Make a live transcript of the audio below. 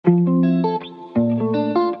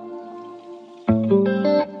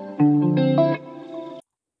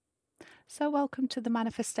welcome to the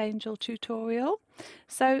Manifest Angel tutorial.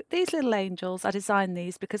 So these little angels, I designed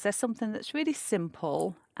these because they're something that's really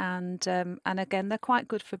simple and again they're quite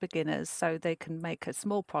good for beginners, so they can make a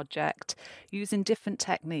small project using different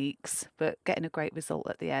techniques but getting a great result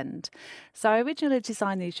at the end. So I originally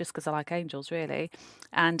designed these just because I like angels really,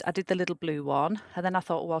 and I did the little blue one and then I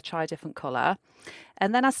thought, well, I'll try a different colour.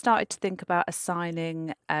 And then I started to think about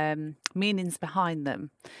assigning meanings behind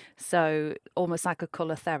them. So almost like a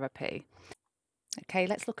colour therapy. Okay,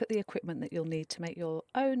 let's look at the equipment that you'll need to make your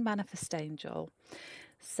own Manifest Angel.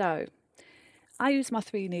 So I use my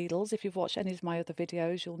 3 needles. If you've watched any of my other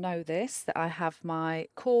videos, you'll know this, that I have my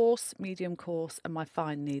coarse, medium coarse and my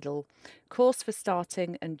fine needle. Coarse for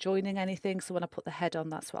starting and joining anything, so when I put the head on,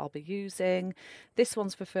 that's what I'll be using. This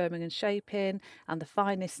one's for firming and shaping, and the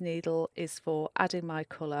finest needle is for adding my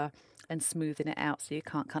colour and smoothing it out so you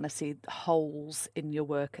can't kind of see holes in your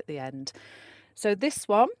work at the end. So this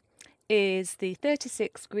one is the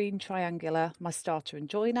 36 green triangular, my starter and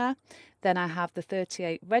joiner. Then I have the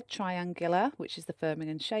 38 red triangular, which is the firming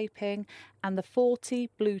and shaping, and the 40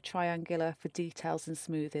 blue triangular for details and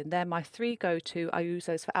smoothing. They're my 3 go-to. I use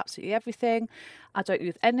those for absolutely everything. I don't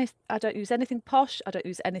use anything posh. I don't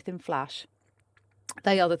use anything flash.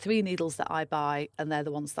 They are the 3 needles that I buy, and they're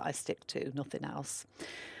the ones that I stick to, nothing else.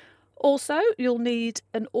 Also, you'll need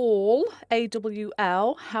an awl,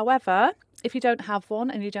 AWL. However, if you don't have one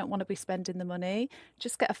and you don't want to be spending the money,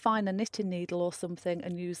 just get a finer knitting needle or something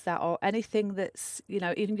and use that, or anything that's, you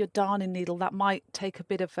know, even your darning needle, that might take a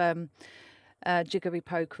bit of jiggery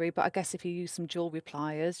pokery, but I guess if you use some jewellery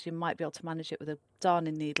pliers, you might be able to manage it with a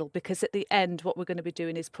darning needle, because at the end, what we're going to be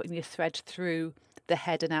doing is putting your thread through the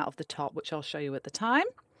head and out of the top, which I'll show you at the time.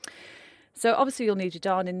 So obviously you'll need your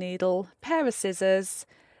darning needle, pair of scissors.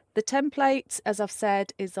 The template, as I've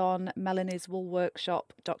said, is on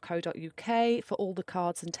melanieswoolworkshop.co.uk for all the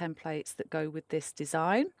cards and templates that go with this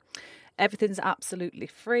design. Everything's absolutely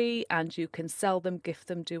free and you can sell them, gift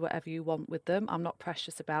them, do whatever you want with them. I'm not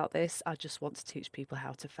precious about this. I just want to teach people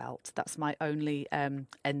how to felt. That's my only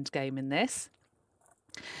end game in this.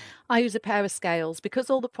 I use a pair of scales because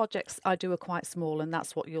all the projects I do are quite small, and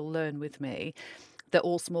that's what you'll learn with me. They're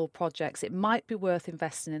all small projects. It might be worth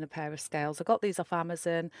investing in a pair of scales. I got these off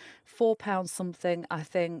Amazon, £4 something, I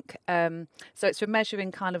think. So it's for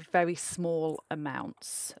measuring kind of very small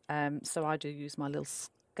amounts. So I do use my little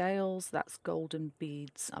scales. That's golden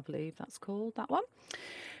beads, I believe that's called, that one.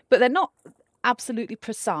 But they're not absolutely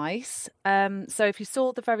precise. So if you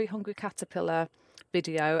saw the Very Hungry Caterpillar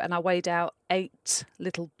video and I weighed out 8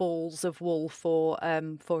 little balls of wool for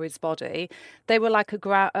his body, they were like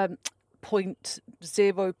a point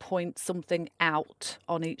something out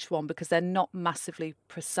on each one, because they're not massively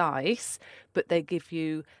precise, but they give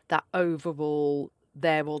you that overall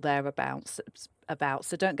there or thereabouts.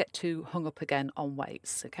 So don't get too hung up again on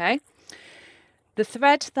weights. Okay, the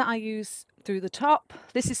thread that I use through the top,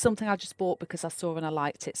 this is something I just bought because I saw and I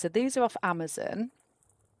liked it. So these are off Amazon.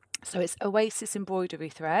 So it's Oasis embroidery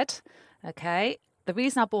thread. Okay, the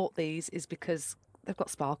reason I bought these is because they've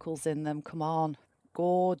got sparkles in them. Come on,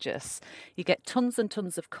 gorgeous. You get tons and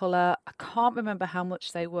tons of colour. I can't remember how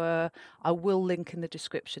much they were. I will link in the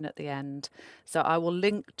description at the end. So I will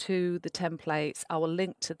link to the templates. I will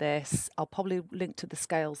link to this. I'll probably link to the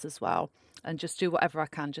scales as well, and just do whatever I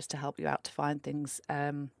can just to help you out to find things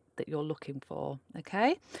that you're looking for.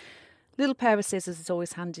 Okay, little pair of scissors is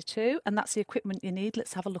always handy too, and that's the equipment you need.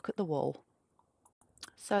 Let's have a look at the wool.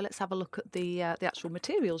 So let's have a look at the actual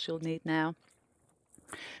materials you'll need now.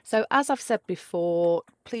 So as I've said before,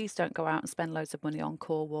 please don't go out and spend loads of money on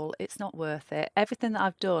core wool. It's not worth it. Everything that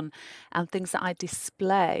I've done and things that I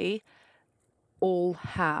display all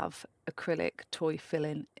have acrylic toy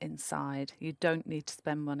filling inside. You don't need to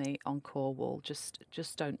spend money on core wool. Just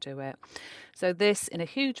don't do it. So this in a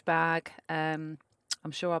huge bag.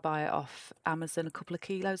 I'm sure I buy it off Amazon, a couple of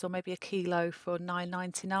kilos or maybe a kilo for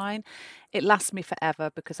 £9.99. It lasts me forever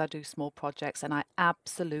because I do small projects and I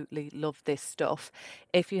absolutely love this stuff.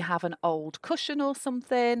 If you have an old cushion or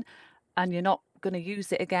something and you're not going to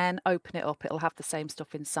use it again, open it up. It'll have the same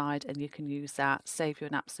stuff inside and you can use that. Save you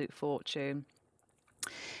an absolute fortune.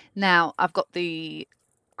 Now I've got the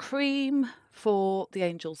cream for the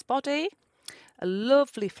angel's body. A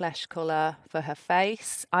lovely flesh colour for her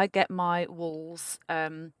face. I get my wools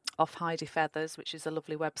off Heidi Feathers, which is a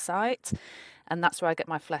lovely website, and that's where I get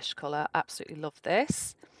my flesh colour. Absolutely love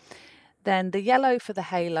this. Then the yellow for the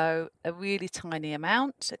halo, a really tiny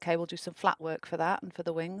amount. Okay, we'll do some flat work for that and for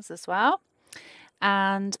the wings as well.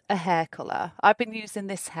 And a hair colour. I've been using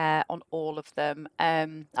this hair on all of them. I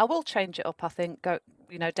will change it up, I think,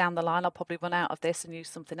 you know, down the line I'll probably run out of this and use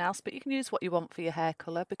something else, but you can use what you want for your hair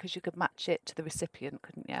colour because you could match it to the recipient,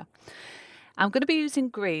 couldn't you? I'm going to be using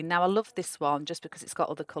green. Now I love this one just because it's got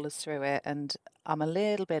other colours through it, and I'm a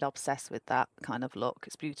little bit obsessed with that kind of look.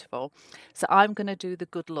 It's beautiful. So I'm going to do the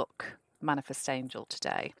Good Luck Manifest Angel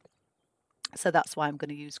today. So that's why I'm going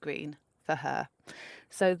to use green for her.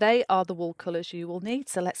 So they are the wool colours you will need.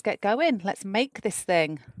 So let's get going. Let's make this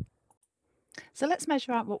thing. So let's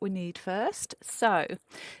measure out what we need first. So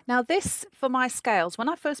now this, for my scales, when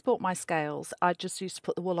I first bought my scales, I just used to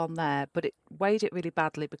put the wool on there, but it weighed it really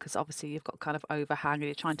badly because obviously you've got kind of overhang and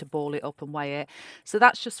you're trying to ball it up and weigh it. So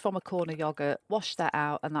that's just from a corner yogurt. Wash that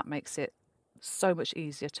out and that makes it so much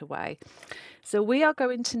easier to weigh. So we are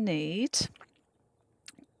going to need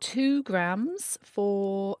 2 grams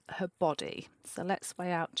for her body. So let's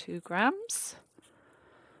weigh out 2 grams.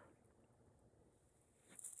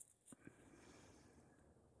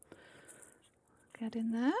 Get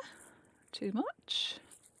in there. Too much.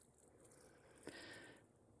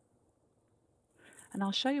 And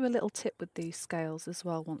I'll show you a little tip with these scales as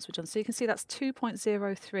well once we're done. So you can see that's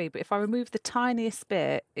 2.03, but if I remove the tiniest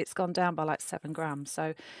bit, it's gone down by like 7 grams.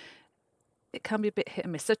 So it can be a bit hit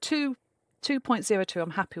and miss. So 2.02,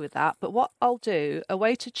 I'm happy with that. But what I'll do, a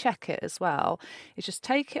way to check it as well, is just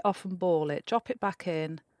take it off and ball it, drop it back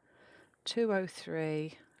in,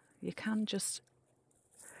 203. You can just,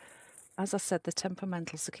 as I said, the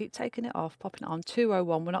temperamental, so keep taking it off, popping it on,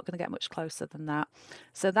 201. We're not going to get much closer than that.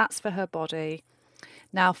 So that's for her body.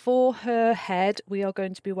 Now for her head, we are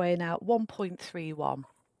going to be weighing out 1.31.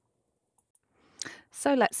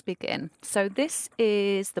 So let's begin. So this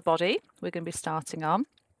is the body we're going to be starting on.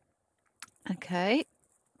 Okay.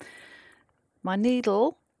 My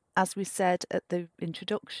needle, as we said at the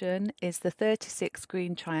introduction, is the 36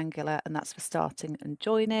 green triangular, and that's for starting and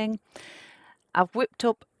joining. I've whipped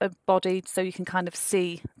up a body so you can kind of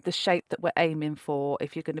see the shape that we're aiming for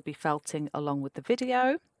if you're going to be felting along with the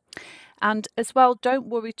video. And as well, don't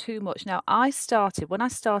worry too much. Now, when I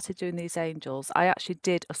started doing these angels, I actually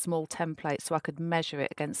did a small template so I could measure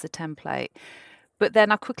it against the template. But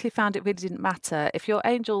then I quickly found it really didn't matter. If your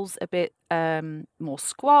angel's a bit more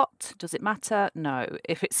squat, does it matter? No.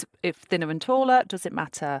 If thinner and taller, does it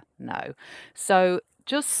matter? No. So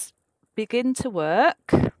just begin to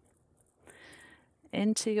work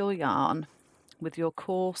into your yarn with your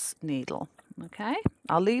coarse needle. Okay,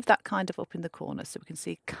 I'll leave that kind of up in the corner so we can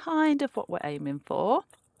see kind of what we're aiming for.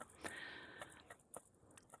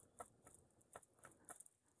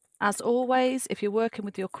 As always, if you're working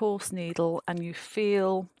with your coarse needle and you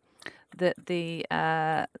feel that the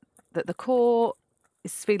core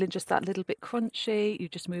is feeling just that little bit crunchy, you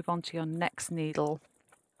just move on to your next needle,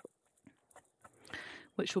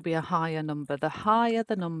 which will be a higher number. The higher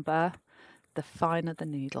the number, the finer the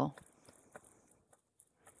needle.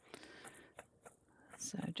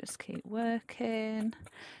 So just keep working.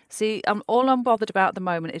 See, all I'm bothered about at the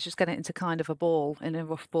moment is just getting it into kind of a ball, in a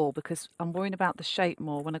rough ball, because I'm worrying about the shape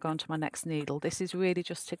more when I go on to my next needle. This is really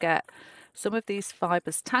just to get some of these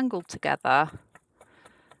fibres tangled together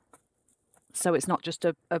so it's not just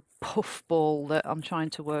a puff ball that I'm trying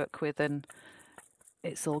to work with and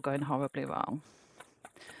it's all going horribly wrong.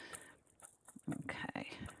 Okay.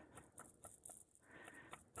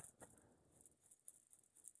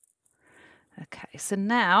 Okay, so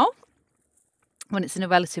now when it's in a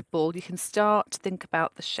relative ball, you can start to think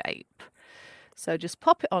about the shape. So just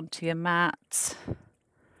pop it onto your mat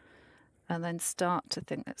and then start to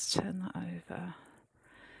think, let's turn that over.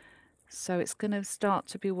 So it's going to start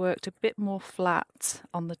to be worked a bit more flat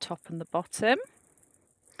on the top and the bottom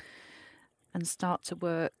and start to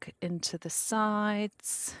work into the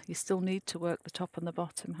sides. You still need to work the top and the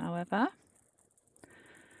bottom, however.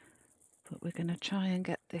 But we're going to try and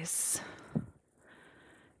get this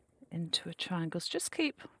into a triangle. So just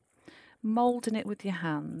keep moulding it with your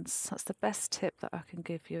hands. That's the best tip that I can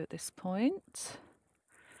give you at this point.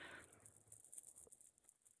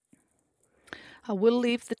 I will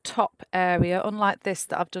leave the top area, unlike this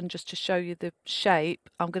that I've done just to show you the shape,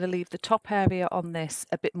 I'm going to leave the top area on this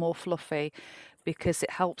a bit more fluffy because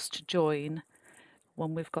it helps to join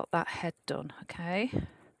when we've got that head done, okay?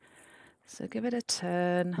 So give it a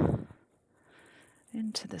turn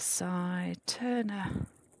into the side, turn her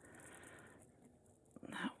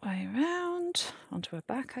that way around, onto her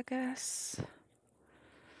back, I guess.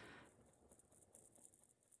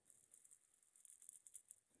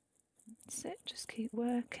 That's it, just keep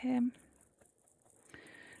working.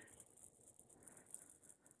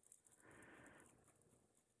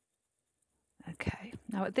 Okay,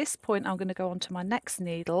 now at this point I'm going to go on to my next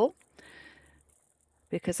needle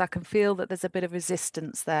because I can feel that there's a bit of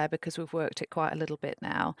resistance there because we've worked it quite a little bit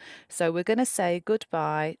now. So we're going to say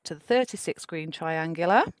goodbye to the 36 green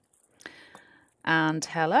triangular and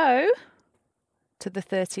hello to the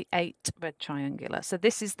 38 red triangular. So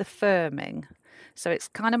this is the firming. So it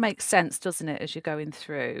kind of makes sense, doesn't it, as you're going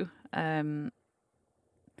through.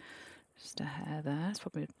 Just a hair there. It's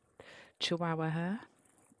probably chihuahua hair.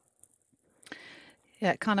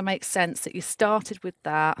 Yeah, it kind of makes sense that you started with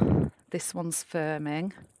that. This one's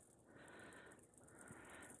firming.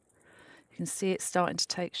 You can see it's starting to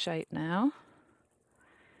take shape now.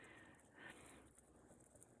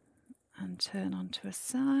 And turn onto a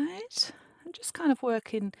side. And just kind of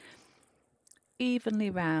working evenly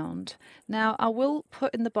round. Now I will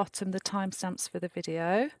put in the bottom the timestamps for the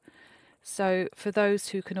video. So for those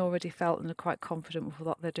who can already felt and are quite confident with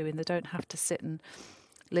what they're doing, they don't have to sit and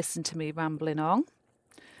listen to me rambling on.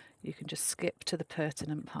 You can just skip to the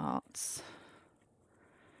pertinent parts.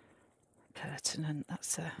 Pertinent,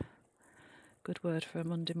 that's a good word for a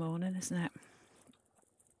Monday morning, isn't it?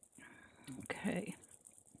 Okay.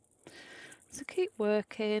 So keep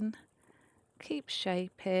working, keep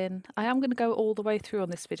shaping. I am going to go all the way through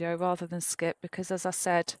on this video rather than skip because, as I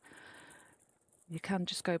said, you can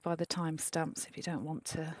just go by the timestamps if you don't want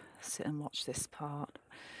to sit and watch this part.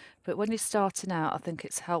 But when you're starting out, I think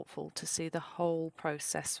it's helpful to see the whole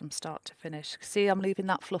process from start to finish. See, I'm leaving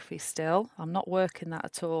that fluffy still. I'm not working that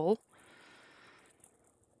at all.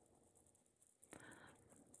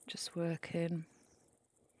 Just working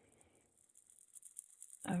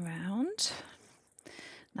around.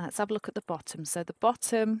 Now let's have a look at the bottom. So the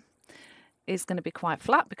bottom is going to be quite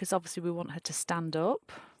flat because obviously we want her to stand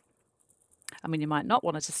up. I mean, you might not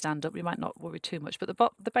want her to stand up, you might not worry too much, but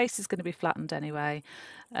the base is going to be flattened anyway.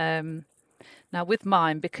 Now with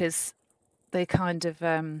mine, because they kind of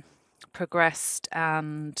progressed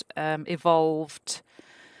and evolved,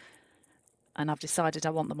 and I've decided I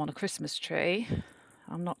want them on a Christmas tree,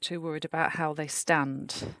 I'm not too worried about how they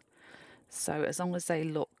stand. So as long as they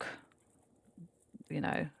look, you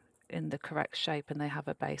know, in the correct shape and they have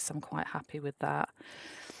a base, I'm quite happy with that.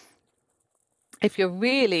 If you're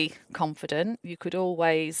really confident, you could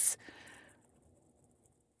always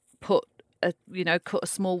put cut a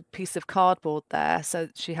small piece of cardboard there so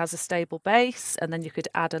she has a stable base, and then you could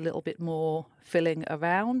add a little bit more filling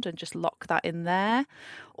around and just lock that in there.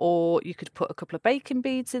 Or you could put a couple of baking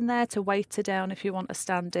beads in there to weight her down if you want a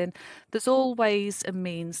stand-in. There's all ways and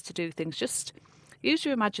means to do things. Just use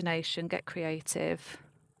your imagination, get creative.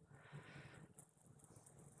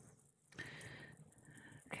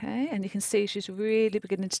 Okay, and you can see she's really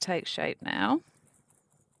beginning to take shape now.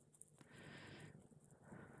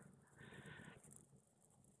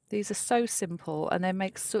 These are so simple and they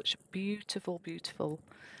make such beautiful, beautiful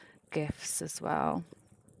gifts as well.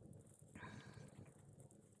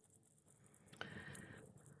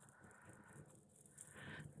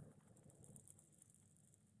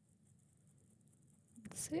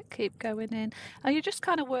 That's it, keep going in. And you're just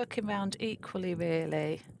kind of working around equally,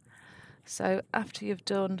 really. So after you've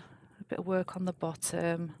done a bit of work on the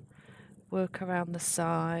bottom, work around the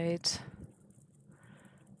side.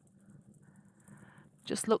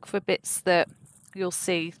 Just look for bits that you'll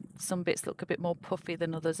see some bits look a bit more puffy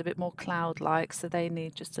than others, a bit more cloud-like, so they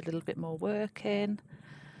need just a little bit more work in.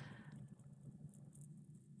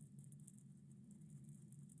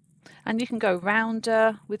 And you can go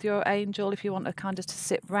rounder with your angel if you want her kind of to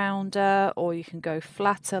sit rounder, or you can go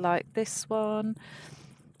flatter like this one.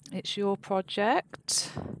 It's your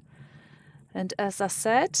project. And as I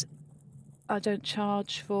said, I don't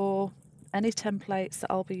charge for any templates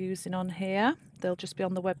that I'll be using on here. They'll just be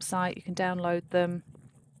on the website. You can download them.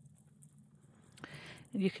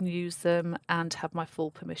 You can use them and have my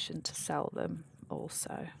full permission to sell them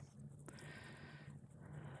also.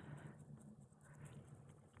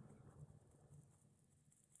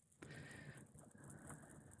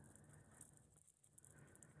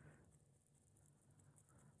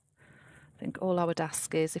 I think all I would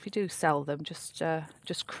ask is, if you do sell them, just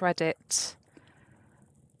credit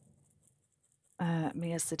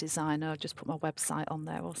me as the designer. Just put my website on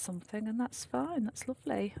there or something, and that's fine. That's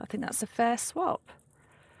lovely. I think that's a fair swap.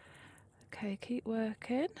 Okay, keep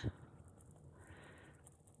working.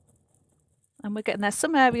 And we're getting there.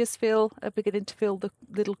 Some areas are beginning to feel the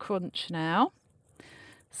little crunch now.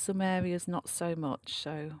 Some areas not so much,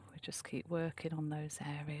 so we just keep working on those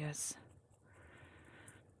areas.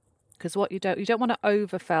 Because what you don't want to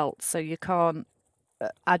over felt, so you can't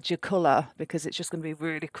add your colour because it's just going to be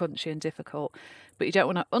really crunchy and difficult. But you don't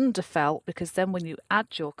want to under felt, because then when you add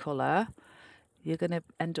your colour, you're going to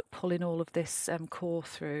end up pulling all of this core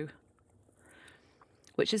through.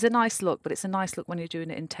 which is a nice look, but it's a nice look when you're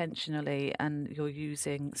doing it intentionally and you're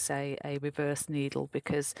using, say, a reverse needle,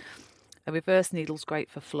 because a reverse needle's great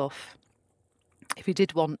for fluff. If you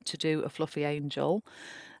did want to do a fluffy angel,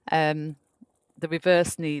 the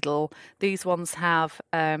reverse needle, these ones have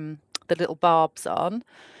the little barbs on.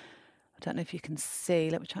 I don't know if you can see.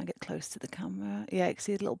 Let me try and get close to the camera. Yeah, you can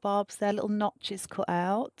see the little barbs there, little notches cut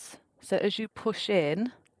out. So as you push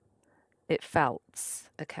in, it felts,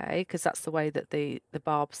 okay, because that's the way that the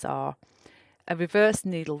barbs are. A reverse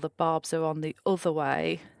needle, the barbs are on the other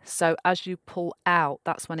way. So as you pull out,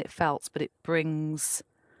 that's when it felts, but it brings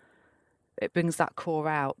that core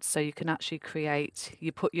out, so you can actually create,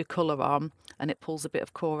 you put your colour on and it pulls a bit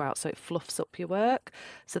of core out, so it fluffs up your work.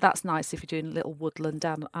 So that's nice if you're doing little woodland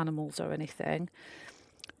animals or anything.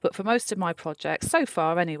 But for most of my projects, so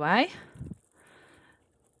far anyway,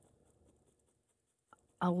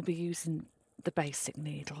 I will be using the basic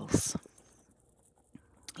needles.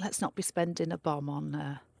 Let's not be spending a bomb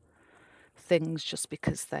on things just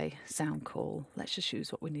because they sound cool. Let's just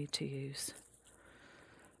use what we need to use.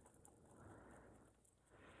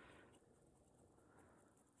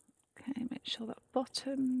 Okay, make sure that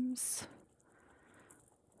bottoms.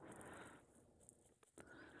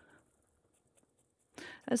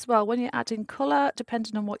 As well, when you're adding colour,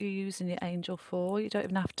 depending on what you're using your angel for, you don't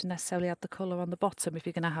even have to necessarily add the colour on the bottom if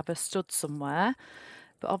you're going to have a stud somewhere.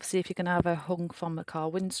 But obviously if you're going to have a hung from the car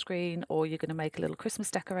windscreen, or you're going to make a little Christmas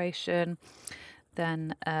decoration,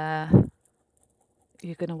 then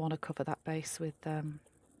you're going to want to cover that base with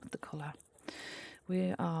the colour.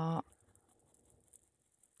 We are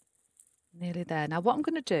nearly there. Now what I'm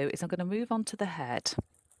going to do is I'm going to move on to the head,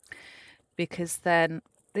 because then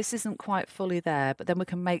this isn't quite fully there, but then we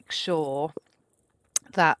can make sure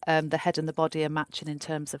that the head and the body are matching in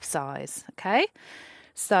terms of size. Okay,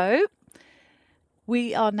 so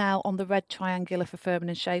we are now on the red triangular for firming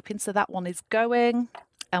and shaping, so that one is going,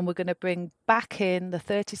 and we're going to bring back in the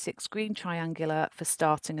 36 green triangular for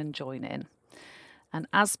starting and joining. And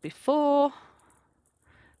as before,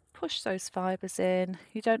 push those fibres in.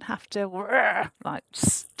 You don't have to like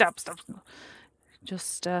stab.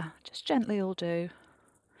 Just gently will do.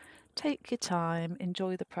 Take your time,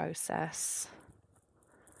 enjoy the process.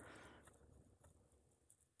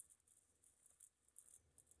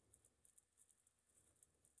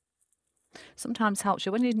 Sometimes helps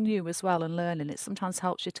you when you're new as well and learning, it sometimes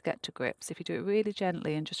helps you to get to grips. If you do it really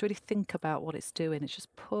gently and just really think about what it's doing, it's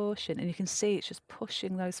just pushing, and you can see it's just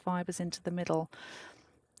pushing those fibres into the middle.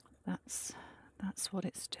 That's what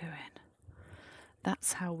it's doing.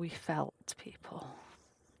 That's how we felt, people.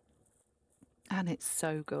 And it's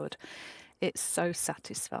so good. It's so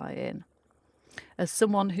satisfying. As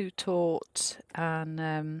someone who taught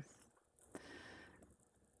and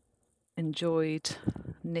enjoyed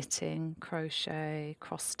knitting, crochet,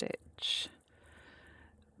 cross stitch,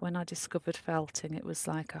 when I discovered felting, it was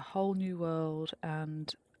like a whole new world,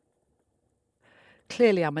 and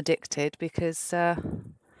clearly I'm addicted because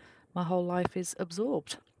my whole life is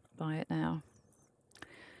absorbed by it now.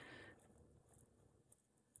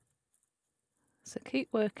 So keep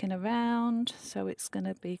working around, so it's going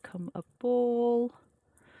to become a ball.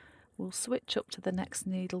 We'll switch up to the next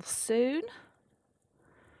needle soon.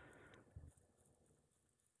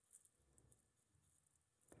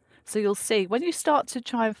 So you'll see when you start to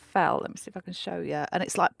try and felt, let me see if I can show you, and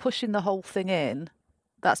it's like pushing the whole thing in,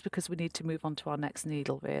 that's because we need to move on to our next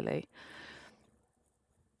needle, really.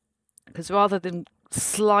 Because rather than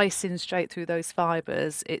slicing straight through those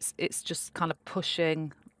fibres, it's just kind of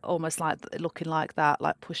pushing, almost like looking like that,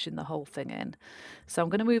 like pushing the whole thing in. So I'm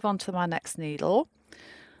going to move on to my next needle.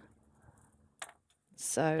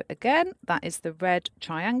 So again, that is the red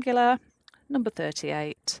triangular, number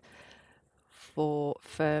 38, for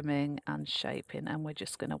firming and shaping, and we're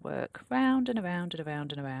just going to work round and around and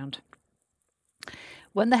around and around.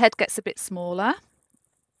 When the head gets a bit smaller,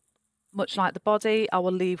 much like the body, I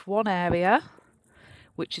will leave one area,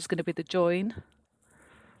 which is going to be the join,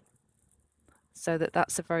 so that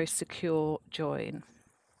that's a very secure join.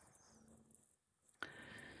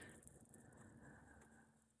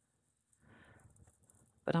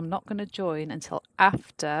 But I'm not going to join until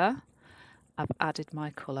after I've added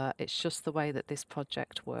my colour. It's just the way that this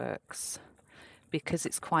project works, because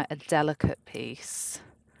it's quite a delicate piece.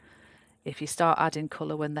 If you start adding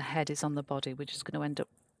colour when the head is on the body, we're just going to end up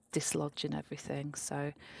dislodging everything.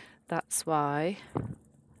 So that's why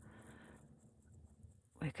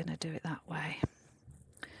we're going to do it that way.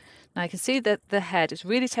 Now you can see that the head is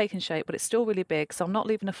really taking shape, but it's still really big, so I'm not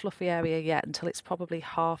leaving a fluffy area yet until it's probably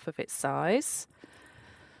half of its size.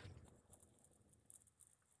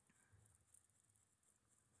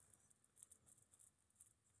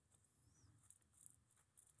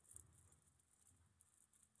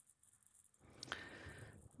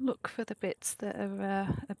 look for the bits that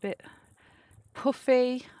are a bit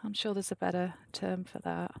puffy. I'm sure there's a better term for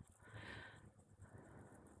that.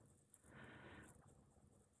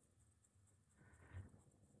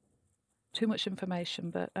 Too much information,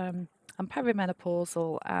 but I'm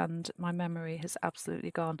perimenopausal and my memory has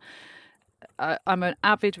absolutely gone. I'm an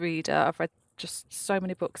avid reader. I've read just so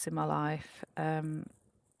many books in my life, and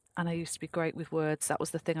I used to be great with words. That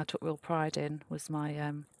was the thing I took real pride in, was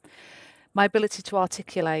my my ability to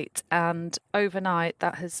articulate, and overnight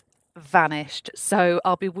that has vanished. So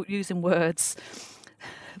I'll be using words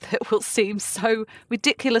that will seem so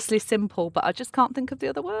ridiculously simple, but I just can't think of the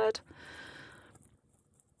other word.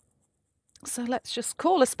 So let's just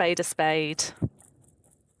call a spade a spade.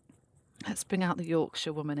 Let's bring out the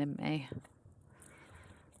Yorkshire woman in me.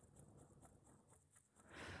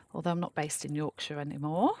 Although I'm not based in Yorkshire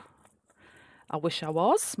anymore. I wish I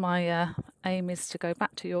was. My aim is to go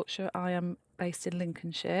back to Yorkshire. I am based in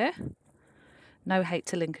Lincolnshire. No hate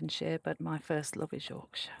to Lincolnshire, but my first love is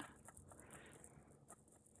Yorkshire.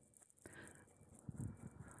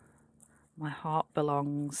 My heart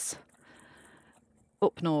belongs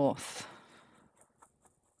up north.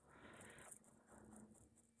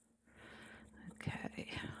 Okay.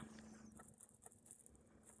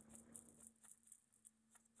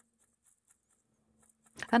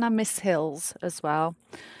 And I miss hills as well.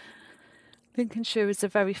 Lincolnshire is a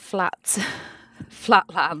very flat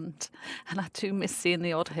land, and I do miss seeing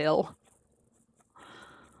the odd hill.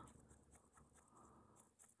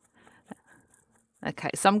 Okay,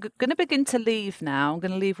 so I'm going to begin to leave now. I'm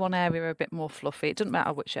going to leave one area a bit more fluffy. It doesn't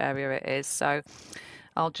matter which area it is, so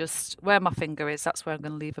I'll just, where my finger is, that's where I'm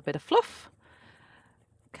going to leave a bit of fluff.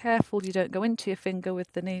 Careful you don't go into your finger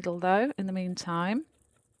with the needle though, in the meantime,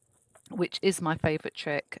 which is my favourite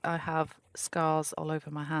trick. I have scars all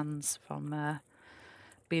over my hands from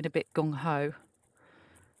being a bit gung-ho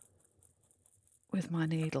with my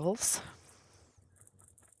needles.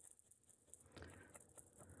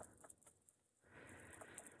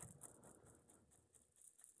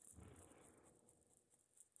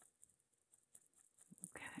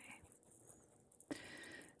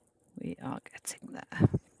 We are getting there.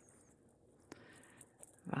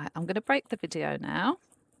 Right, I'm going to break the video now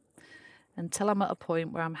until I'm at a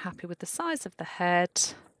point where I'm happy with the size of the head,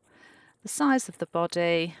 the size of the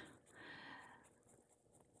body,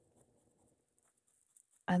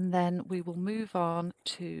 and then we will move on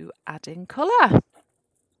to adding colour.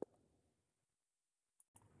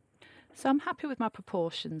 So I'm happy with my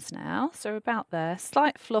proportions now, so about there.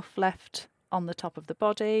 Slight fluff left on the top of the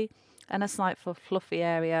body and a slight fluffy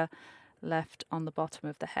area left on the bottom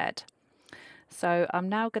of the head. So I'm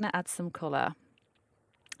now going to add some colour.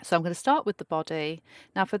 So I'm going to start with the body.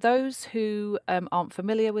 Now for those who aren't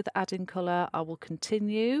familiar with adding colour, I will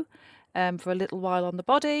continue for a little while on the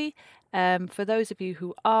body. For those of you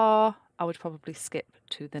who are, I would probably skip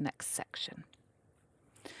to the next section.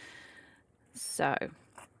 So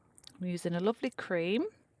I'm using a lovely cream.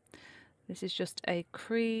 This is just a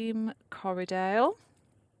cream Corriedale.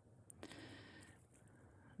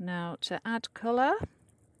 Now to add colour,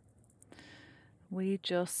 we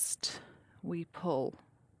pull.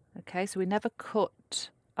 Okay, so we never cut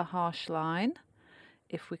a harsh line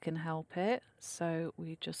if we can help it. So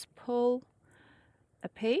we just pull a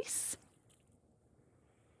piece.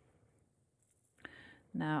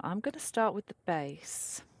 Now I'm going to start with the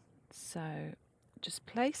base. So just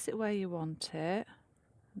place it where you want it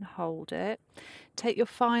and hold it. Take your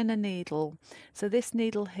finer needle. So this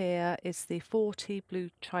needle here is the 40 blue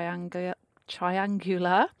triangular,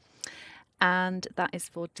 and that is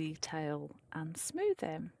for detail and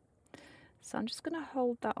smoothing. So I'm just going to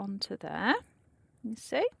hold that onto there, you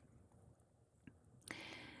see?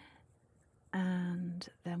 And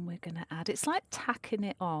then we're going to add, it's like tacking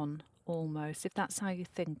it on almost, if that's how you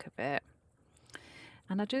think of it.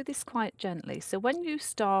 And I do this quite gently. So when you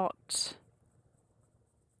start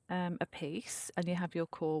a piece and you have your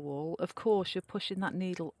core wall, of course you're pushing that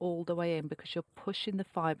needle all the way in because you're pushing the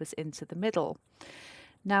fibres into the middle.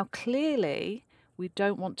 Now clearly we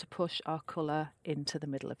don't want to push our colour into the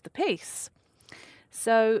middle of the piece.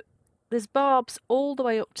 So there's barbs all the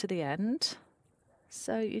way up to the end,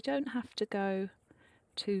 so you don't have to go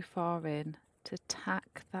too far in to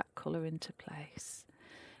tack that colour into place.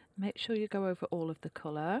 Make sure you go over all of the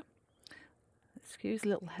colour. Excuse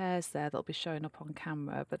little hairs there that'll be showing up on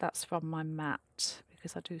camera, but that's from my mat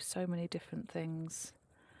because I do so many different things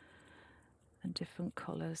and different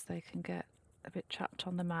colours, they can get a bit trapped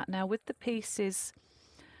on the mat. Now with the pieces,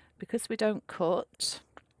 because we don't cut,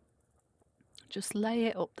 just lay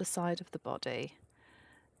it up the side of the body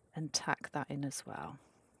and tack that in as well.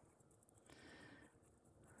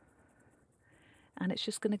 and it's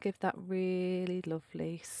just going to give that really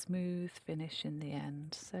lovely smooth finish in the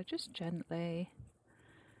end. So just gently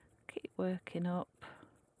keep working up.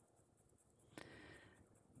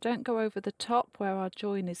 Don't go over the top where our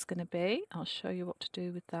join is going to be. I'll show you what to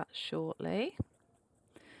do with that shortly.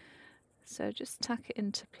 So just tack it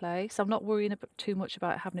into place. I'm not worrying too much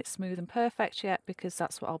about having it smooth and perfect yet, because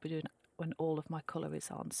that's what I'll be doing when all of my colour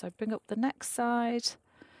is on. So bring up the next side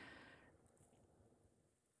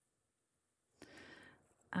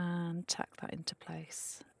and tack that into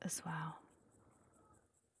place as well.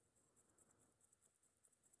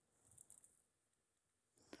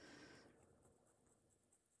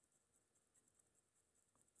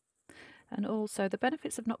 And also the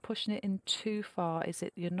benefits of not pushing it in too far is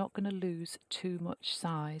that you're not going to lose too much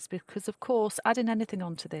size, because of course adding anything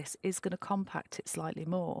onto this is going to compact it slightly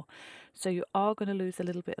more. So you are going to lose a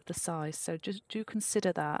little bit of the size. So just do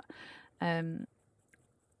consider that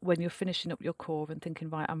when you're finishing up your core and thinking,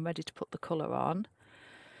 right, I'm ready to put the colour on.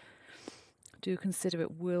 Do consider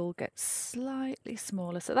it will get slightly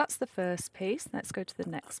smaller. So that's the first piece. Let's go to the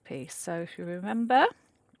next piece. So if you remember,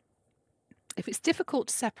 if it's difficult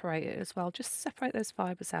to separate it as well, just separate those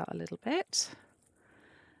fibres out a little bit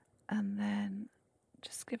and then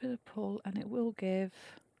just give it a pull, and it will give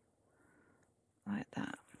like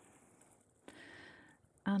that.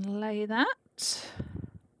 And lay that.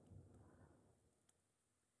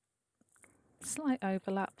 Slight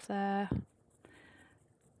overlap there,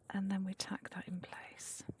 and then we tack that in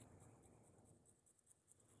place.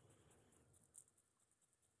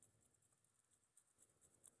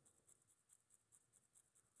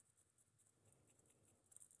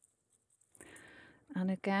 And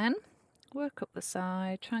again, work up the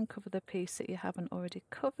side, try and cover the piece that you haven't already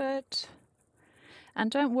covered. And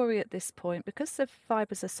don't worry at this point, because the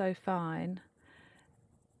fibres are so fine,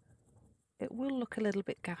 it will look a little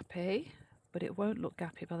bit gappy, but it won't look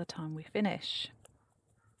gappy by the time we finish.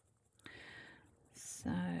 So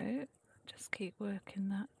just keep working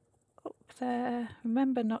that up there.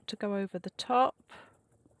 Remember not to go over the top,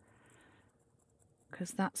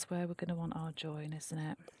 because that's where we're going to want our join, isn't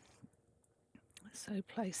it? So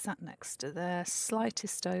place that next to there,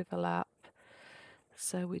 slightest overlap,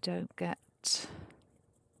 so we don't get there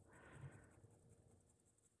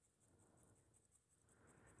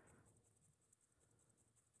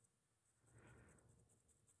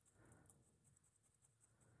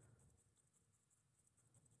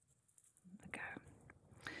we go.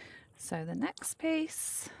 So the next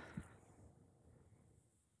piece.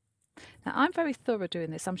 Now I'm very thorough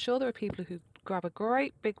doing this. I'm sure there are people who grab a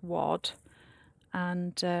great big wad,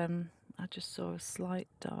 and I just saw a slight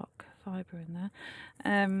dark fibre in there,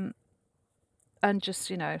 and just,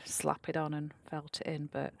 you know, slap it on and felt it in,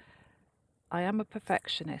 but I am a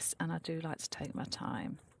perfectionist and I do like to take my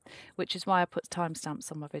time, which is why I put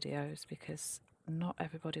timestamps on my videos, because not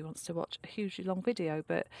everybody wants to watch a hugely long video,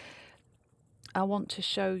 but I want to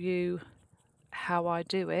show you how I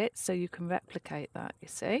do it so you can replicate that, you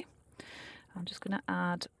see. I'm just going to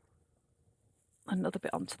add another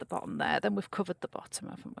bit onto the bottom there. Then we've covered the bottom,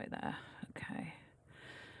 haven't we, there? Okay.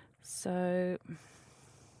 So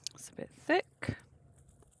it's a bit thick.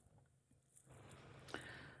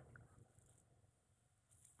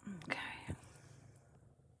 Okay.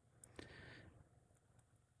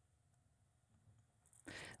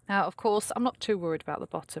 Now, of course, I'm not too worried about the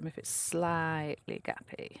bottom if it's slightly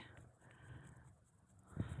gappy.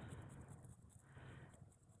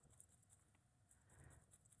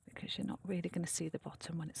 Because you're not really going to see the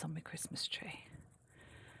bottom when it's on my Christmas tree.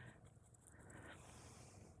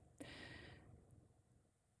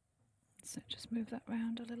 So just move that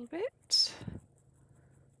around a little bit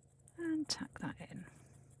and tack that in.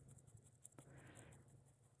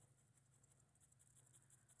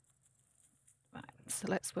 Right, so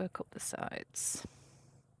let's work up the sides.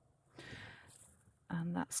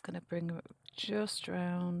 And that's going to bring it just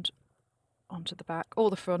round onto the back or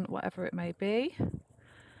the front, whatever it may be.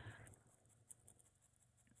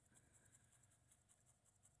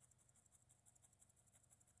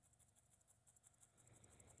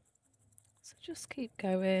 So just keep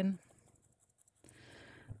going,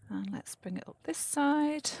 and let's bring it up this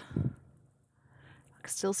side. I can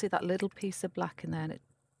still see that little piece of black in there, and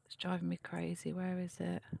it's driving me crazy. Where is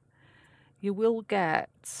it? You will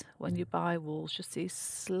get, when you buy wools, just these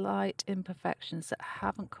slight imperfections that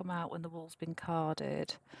haven't come out when the wool's been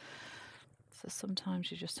carded. So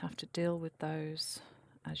sometimes you just have to deal with those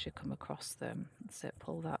as you come across them. So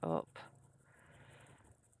pull that up.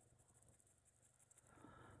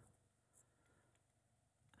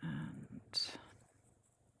 And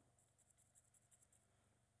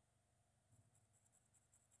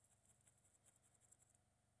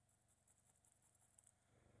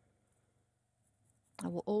I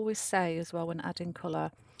will always say as well when adding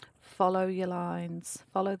colour, follow your lines,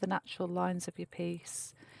 follow the natural lines of your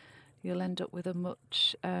piece. You'll end up with a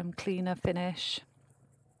much cleaner finish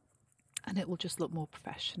and it will just look more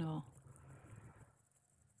professional.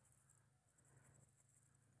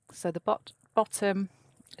 So the bottom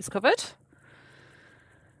is covered.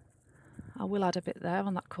 I will add a bit there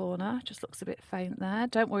on that corner, just looks a bit faint there.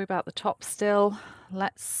 Don't worry about the top still.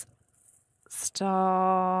 Let's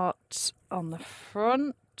start on the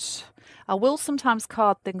front. I will sometimes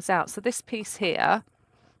card things out. So this piece here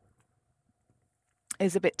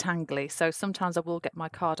is a bit tangly, so sometimes I will get my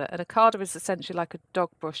carder. And a carder is essentially like a dog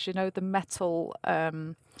brush, you know, the metal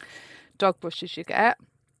dog brushes you get.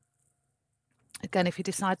 Again, if you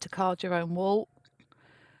decide to card your own wool,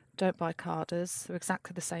 don't buy carders. They're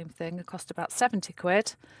exactly the same thing. They cost about 70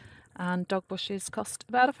 quid and dog brushes cost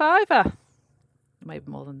about a £5.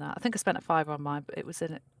 Maybe more than that. I think I spent a £5 on mine, but it was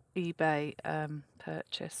an eBay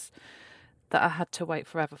purchase that I had to wait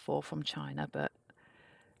forever for from China, but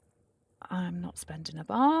I'm not spending a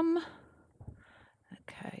bomb.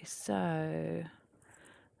 Okay, so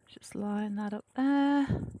just line that up there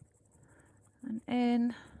and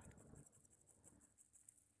in.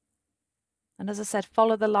 And as I said,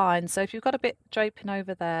 follow the line. So if you've got a bit draping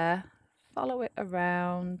over there, follow it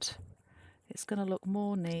around. It's going to look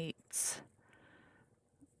more neat.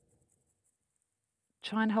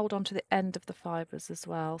 Try and hold on to the end of the fibres as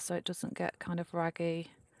well, so it doesn't get kind of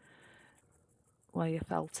raggy where you're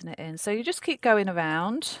felting it in. So you just keep going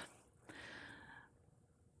around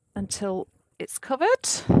until it's covered.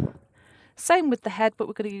 Same with the head, but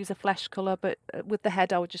we're going to use a flesh colour, but with the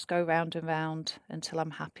head I would just go round and round until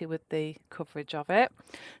I'm happy with the coverage of it.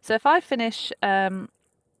 So if I finish the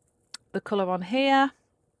colour on here,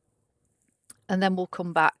 and then we'll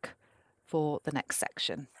come back for the next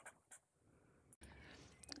section.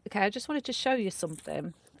 Okay, I just wanted to show you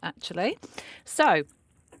something actually. So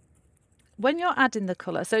when you're adding the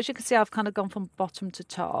colour, so as you can see I've kind of gone from bottom to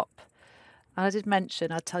top, and I did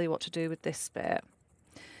mention I'd tell you what to do with this bit.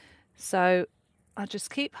 So I just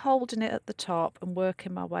keep holding it at the top and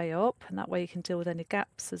working my way up, and that way you can deal with any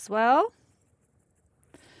gaps as well.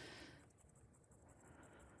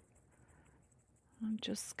 I'm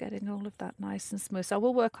just getting all of that nice and smooth. So I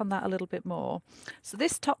will work on that a little bit more. So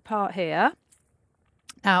this top part here,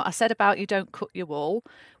 now I said about you don't cut your wool.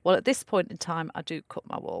 Well, at this point in time I do cut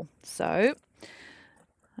my wool. So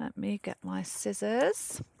let me get my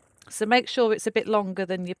scissors. So make sure it's a bit longer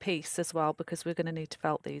than your piece as well, because we're going to need to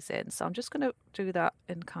felt these in. So I'm just going to do that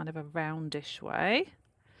in kind of a roundish way.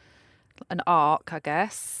 An arc, I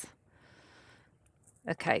guess.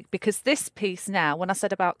 Okay, because this piece now, when I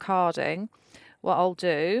said about carding, what I'll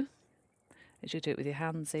do, is you do it with your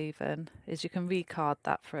hands even, is you can recard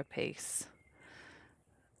that for a piece.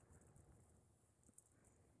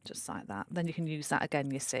 Just like that. Then you can use that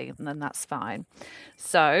again, you see, and then that's fine.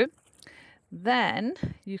 So then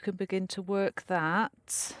you can begin to work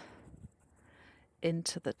that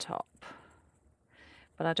into the top.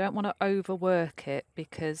 But I don't want to overwork it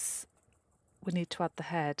because we need to add the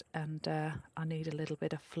head, and I need a little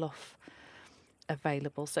bit of fluff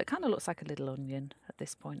available. So it kind of looks like a little onion at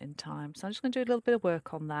this point in time. So I'm just going to do a little bit of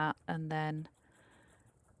work on that, and then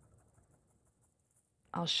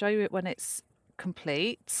I'll show you it when it's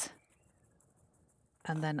complete,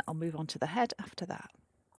 and then I'll move on to the head after that.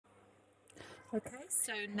 Okay,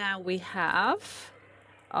 so now we have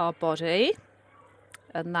our body,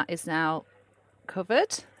 and that is now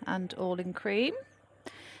covered and all in cream.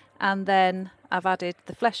 And then I've added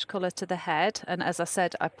the flesh colour to the head, and as I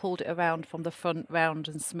said, I pulled it around from the front, round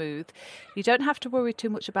and smooth. You don't have to worry too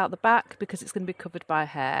much about the back because it's going to be covered by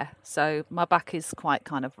hair. So my back is quite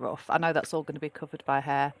kind of rough. I know that's all going to be covered by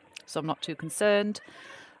hair, so I'm not too concerned.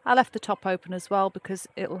 I left the top open as well because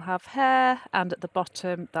it will have hair, and at the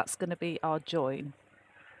bottom that's going to be our join.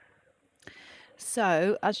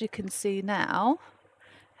 So as you can see now,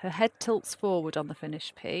 her head tilts forward on the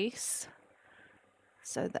finished piece.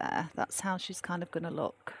 So there, that's how she's kind of going to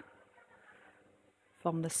look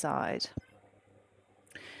from the side.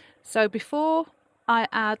 So before I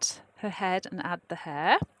add her head and add the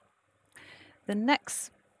hair, the next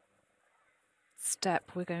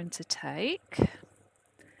step we're going to take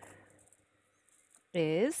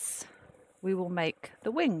is we will make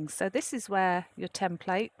the wings. So this is where your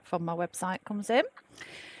template from my website comes in.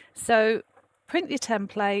 So print your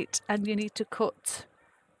template, and you need to cut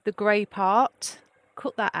the grey part,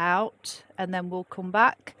 cut that out, and then we'll come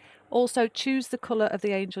back. Also choose the colour of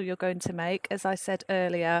the angel you're going to make. As I said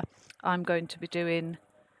earlier, I'm going to be doing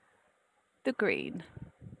the green.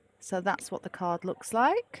 So that's what the card looks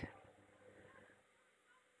like.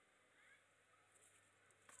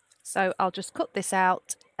 So I'll just cut this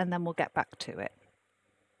out and then we'll get back to it.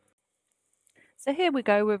 So here we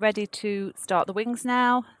go, we're ready to start the wings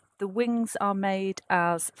now. The wings are made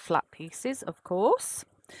as flat pieces, of course.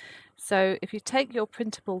 So if you take your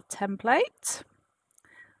printable template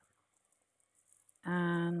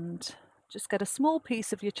and just get a small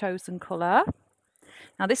piece of your chosen colour.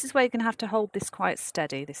 Now this is where you're going to have to hold this quite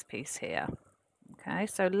steady, this piece here. Okay,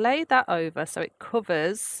 so lay that over so it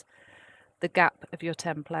covers the gap of your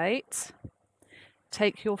template.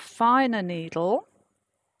 Take your finer needle,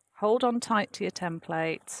 hold on tight to your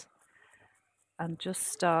template and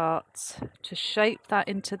just start to shape that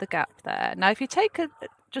into the gap there. Now if you take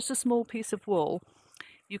just a small piece of wool,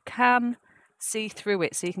 you can see through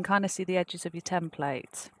it, so you can kind of see the edges of your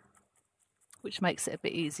template, which makes it a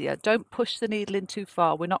bit easier. Don't push the needle in too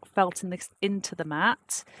far. We're not felting this into the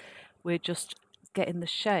mat. We're just getting the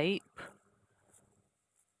shape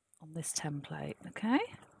on this template, okay?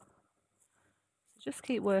 So just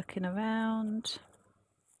keep working around.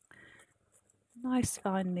 Nice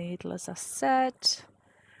fine needle, as I said.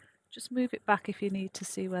 Just move it back if you need to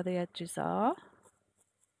see where the edges are.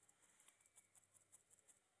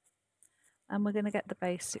 And we're going to get the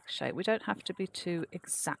basic shape. We don't have to be too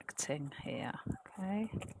exacting here,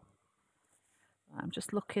 okay? I'm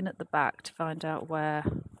just looking at the back to find out where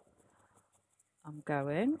I'm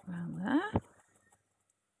going, around there.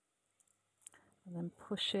 And then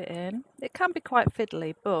push it in. It can be quite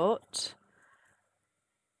fiddly, but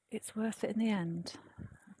it's worth it in the end.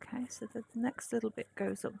 Okay, so the next little bit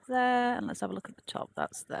goes up there, and let's have a look at the top.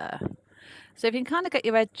 That's there. So if you can kind of get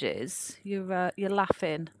your edges, you're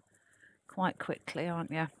laughing quite quickly,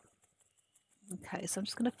 aren't you? Okay, so I'm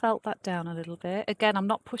just going to felt that down a little bit. Again, I'm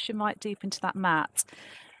not pushing right deep into that mat,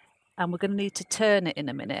 and we're going to need to turn it in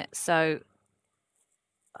a minute. So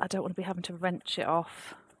I don't want to be having to wrench it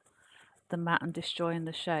off the mat and destroying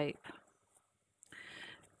the shape.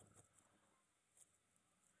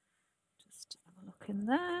 Just have a look in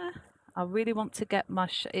there. I really want to get my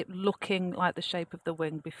it looking like the shape of the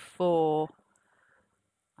wing before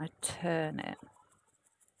I turn it.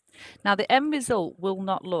 Now the end result will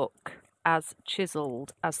not look as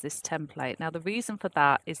chiseled as this template. Now the reason for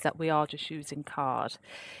that is that we are just using card.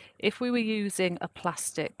 If we were using a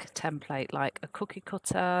plastic template like a cookie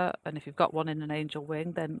cutter, and if you've got one in an angel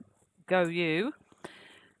wing, then go you,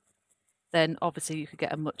 then obviously you could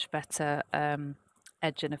get a much better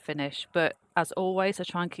edge and a finish. But as always, I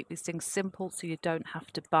try and keep these things simple so you don't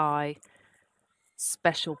have to buy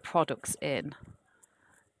special products in.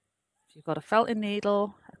 If you've got a felting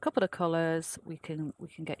needle, a couple of colours, we can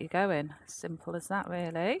get you going. Simple as that,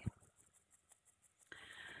 really.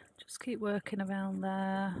 Just keep working around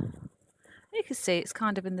there. You can see it's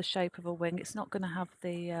kind of in the shape of a wing. It's not going to have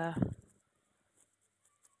the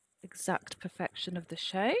exact perfection of the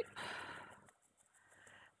shape.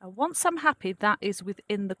 And once I'm happy that is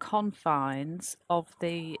within the confines of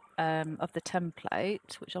the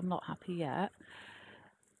template, which I'm not happy yet,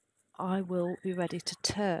 I will be ready to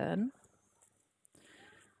turn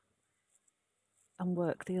and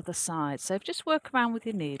work the other side. So just work around with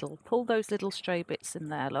your needle, pull those little stray bits in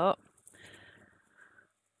there, look,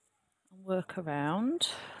 and work around.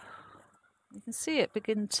 You can see it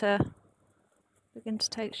begin to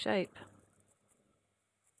take shape.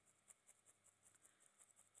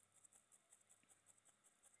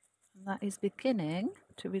 And that is beginning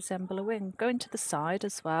to resemble a wing. Going to the side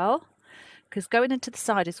as well, because going into the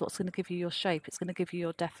side is what's going to give you your shape. It's going to give you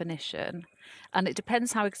your definition, and it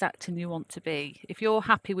depends how exacting you want to be. If you're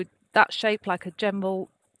happy with that shape, like a general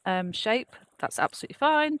shape, that's absolutely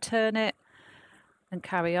fine. Turn it and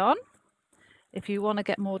carry on. If you want to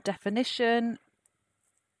get more definition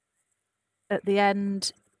at the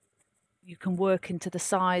end, you can work into the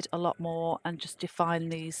side a lot more and just define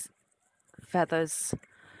these feathers.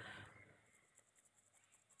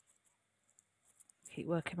 Keep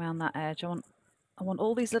working around that edge. I want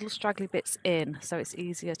all these little straggly bits in, so it's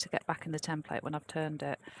easier to get back in the template when I've turned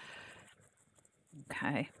it.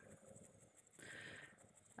 Okay.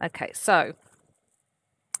 Okay, so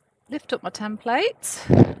lift up my template.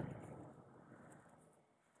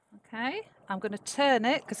 Okay, I'm going to turn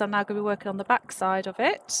it because I'm now going to be working on the back side of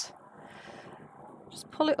it. Just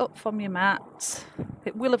pull it up from your mat.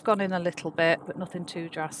 It will have gone in a little bit, but nothing too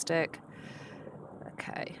drastic.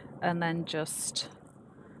 Okay, and then just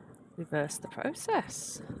reverse the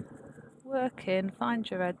process. Work in, find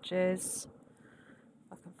your edges.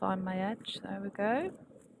 If I can find my edge, there we go.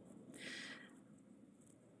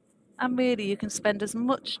 And really you can spend as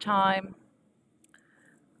much time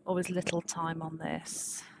or as little time on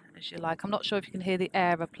this as you like. I'm not sure if you can hear the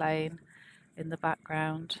aeroplane in the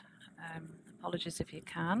background, Apologies if you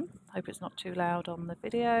can. Hope it's not too loud on the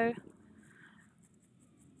video.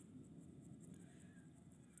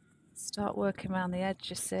 Start working around the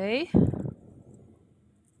edge, you see.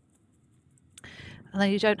 And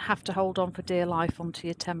then you don't have to hold on for dear life onto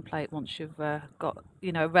your template once you've got,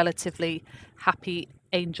 you know, a relatively happy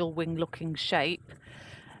angel wing looking shape.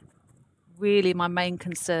 Really, my main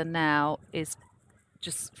concern now is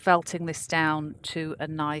just felting this down to a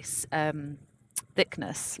nice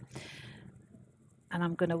thickness. And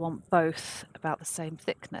I'm going to want both about the same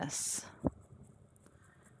thickness.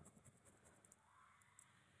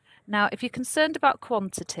 Now, if you're concerned about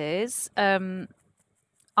quantities,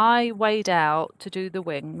 I weighed out to do the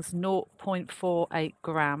wings 0.48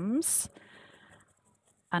 grams,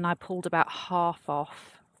 and I pulled about half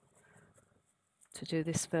off to do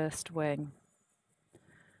this first wing.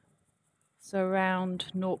 So around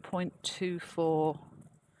 0.24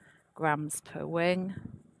 grams per wing.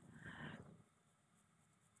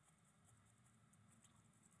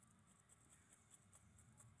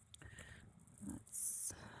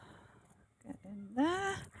 Let's get in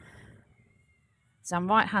there. So I'm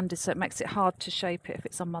right-handed, so it makes it hard to shape it if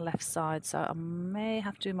it's on my left side. So I may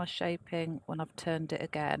have to do my shaping when I've turned it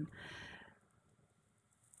again.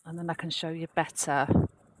 And then I can show you better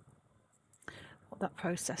what that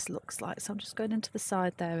process looks like. So I'm just going into the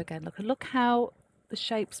side there again. Look how the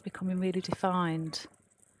shape's becoming really defined.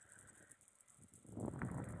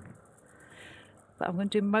 But I'm going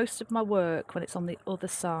to do most of my work when it's on the other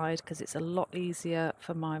side because it's a lot easier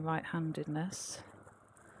for my right-handedness.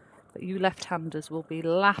 But you left-handers will be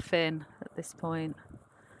laughing at this point.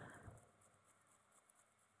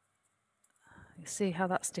 You see how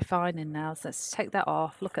that's defining now. So let's take that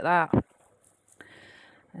off. Look at that.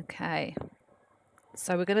 Okay.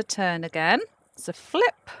 So we're going to turn again. So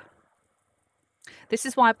flip. This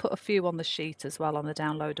is why I put a few on the sheet as well, on the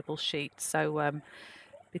downloadable sheet. So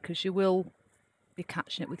because you will be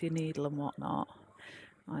catching it with your needle and whatnot.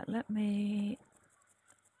 Right, let me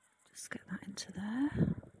just get that into there.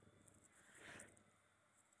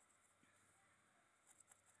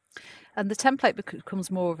 And the template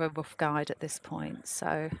becomes more of a rough guide at this point.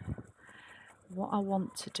 So what I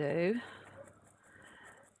want to do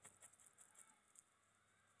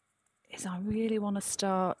is I really want to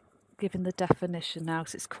start giving the definition now,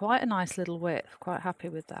 because it's quite a nice little width. Quite happy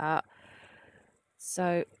with that.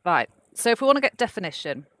 So, right. So if we want to get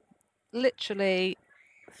definition, literally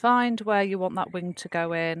find where you want that wing to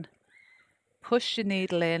go in. Push your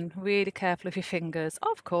needle in, really careful with your fingers,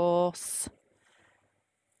 of course.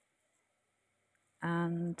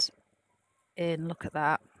 And in, look at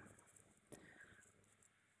that.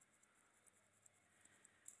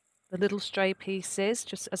 The little stray pieces,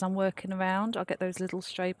 just as I'm working around, I'll get those little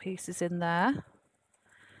stray pieces in there.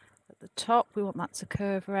 At the top, we want that to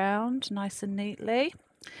curve around nice and neatly.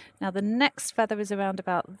 Now the next feather is around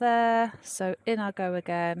about there, so in I go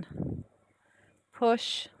again.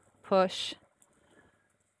 Push, push.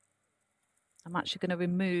 I'm actually going to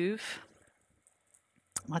remove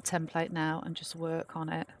my template now and just work on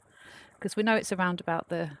it, because we know it's around about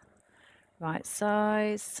the right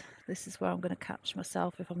size. This is where I'm going to catch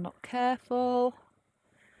myself if I'm not careful.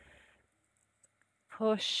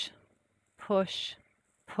 Push, push,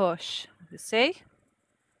 push. You see?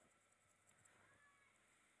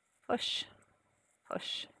 Push,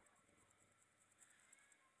 push.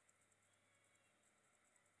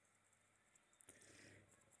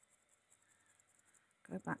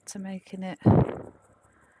 Go back to making it more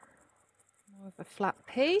of a flat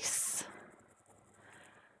piece.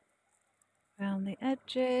 Around the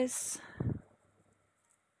edges. And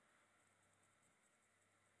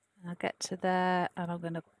I'll get to there and I'm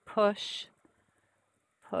going to push,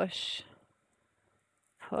 push,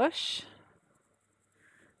 push.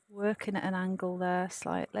 Working at an angle there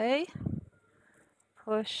slightly.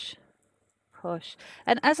 Push, push.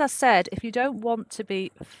 And as I said, if you don't want to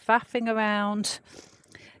be faffing around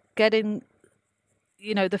getting,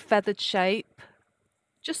 you know, the feathered shape,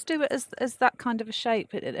 just do it as that kind of a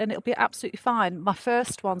shape and it'll be absolutely fine. My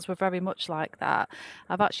first ones were very much like that.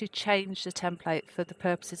 I've actually changed the template for the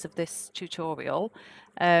purposes of this tutorial.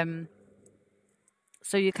 So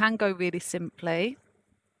you can go really simply,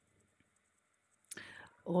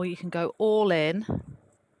 or you can go all in.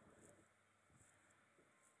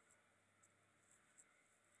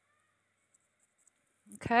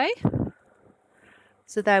 Okay,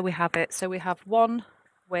 so there we have it. So we have one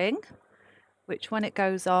wing, which when it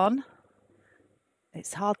goes on,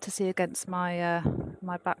 it's hard to see against my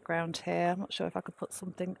my background here. I'm not sure if I could put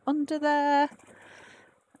something under there.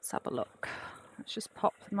 Let's have a look. Let's just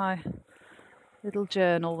pop my little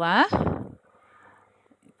journal there.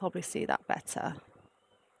 probably see that better.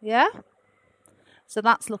 Yeah? So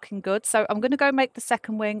that's looking good. So I'm going to go make the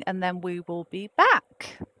second wing and then we will be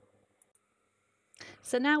back.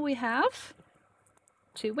 So now we have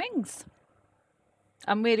 2 wings.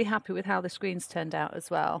 I'm really happy with how the screen's turned out as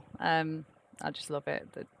well. I just love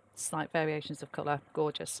it. The slight variations of colour,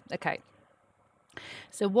 gorgeous. Okay,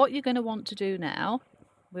 so what you're going to want to do now,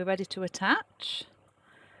 we're ready to attach,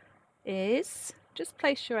 is just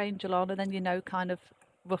place your angel on and then you know kind of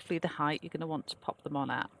roughly the height you're going to want to pop them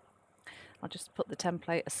on at. I'll just put the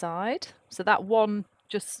template aside. So that one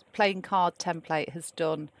just plain card template has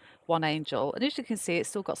done 1 angel, and as you can see it's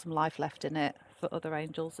still got some life left in it for other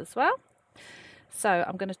angels as well. So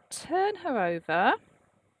I'm going to turn her over.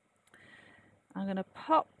 I'm going to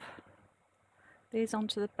pop these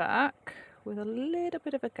onto the back with a little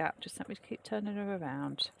bit of a gap. Just let me keep turning her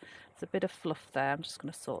around. There's a bit of fluff there. I'm just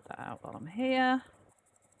going to sort that out while I'm here.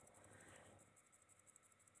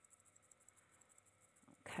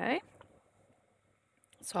 Okay.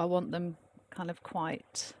 So I want them kind of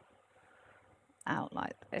quite out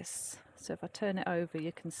like this. So if I turn it over,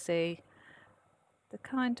 you can see the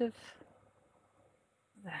kind of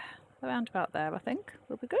there, around about there, I think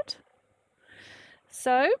will be good.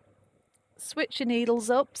 So switch your needles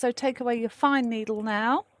up. So take away your fine needle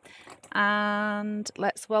now and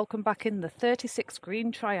let's welcome back in the 36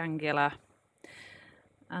 green triangular.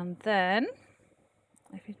 And then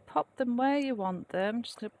if you pop them where you want them, I'm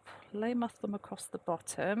just going to lay my thumb across the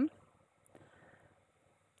bottom,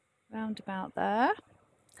 round about there,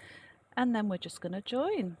 and then we're just going to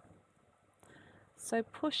join. So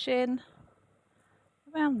push in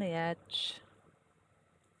around the edge,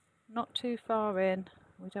 not too far in.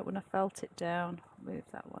 We don't want to felt it down. Move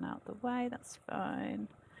that one out the way, that's fine.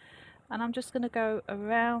 And I'm just going to go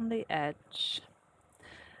around the edge.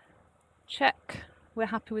 Check we're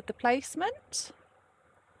happy with the placement.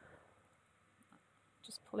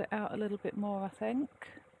 Just pull it out a little bit more, I think.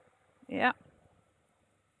 Yeah.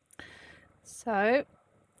 So,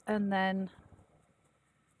 and then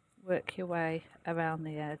work your way around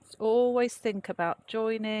the edge. Always think about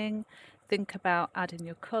joining, think about adding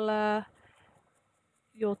your colour.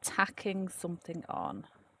 You're tacking something on.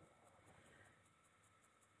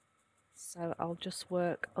 So I'll just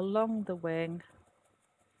work along the wing,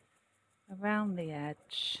 around the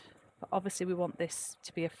edge. But obviously we want this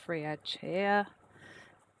to be a free edge here.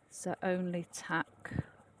 So only tack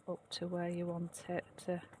up to where you want it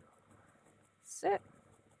to sit.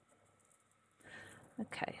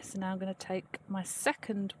 Okay, so now I'm going to take my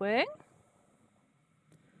second wing,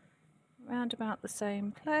 round about the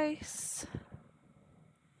same place,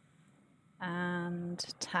 and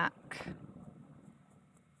tack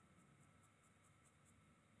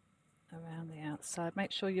around the outside.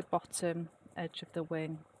 Make sure your bottom edge of the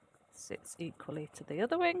wing sits equally to the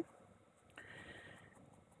other wing.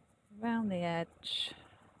 Around the edge,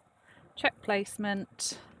 check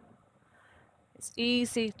placement. It's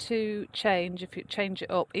easy to change if you change it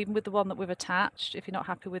up, even with the one that we've attached. If you're not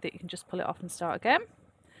happy with it, you can just pull it off and start again.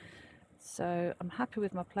 So I'm happy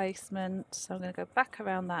with my placement, so I'm going to go back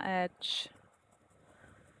around that edge.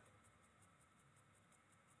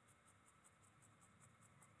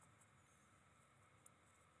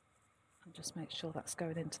 And just make sure that's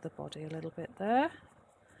going into the body a little bit there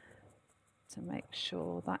to make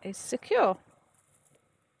sure that is secure.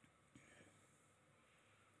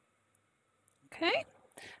 Okay,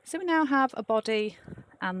 so we now have a body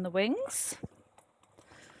and the wings.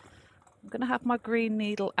 I'm going to have my green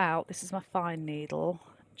needle out. This is my fine needle,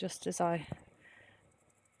 just as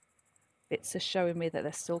bits are showing me that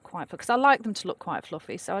they're still quite, because I like them to look quite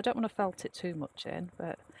fluffy, so I don't want to felt it too much in,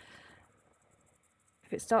 but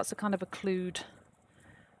if it starts to kind of occlude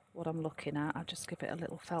what I'm looking at, I'll just give it a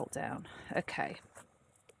little felt down. Okay.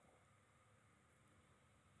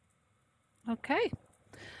 Okay.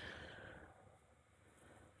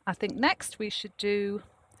 I think next we should do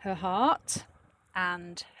her heart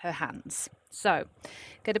and her hands. So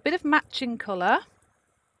get a bit of matching colour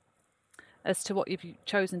as to what you've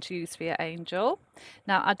chosen to use for your angel.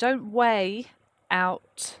 Now I don't weigh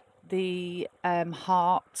out the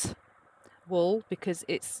heart wool because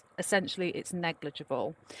it's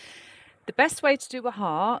negligible. The best way to do a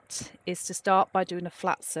heart is to start by doing a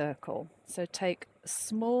flat circle. So take a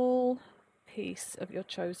small piece of your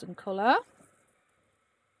chosen colour.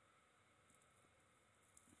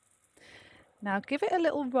 Now give it a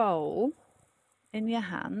little roll in your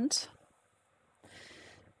hand.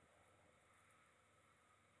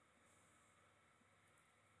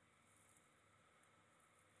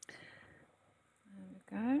 There we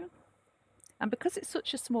go. And because it's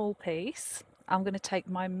such a small piece, I'm going to take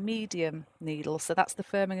my medium needle, so that's the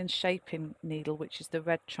firming and shaping needle, which is the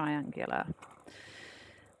red triangular,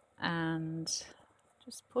 and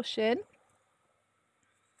just push in.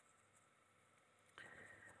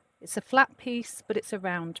 It's a flat piece, but it's a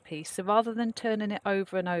round piece, so rather than turning it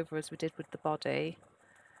over and over as we did with the body,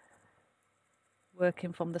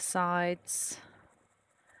 working from the sides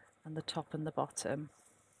and the top and the bottom.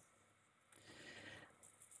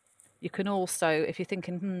 You can also, if you're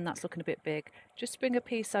thinking, that's looking a bit big, just bring a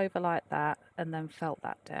piece over like that and then felt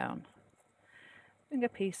that down. Bring a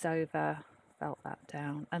piece over, felt that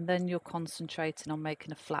down, and then you're concentrating on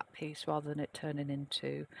making a flat piece rather than it turning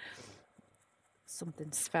into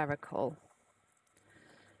something spherical.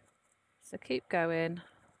 So keep going.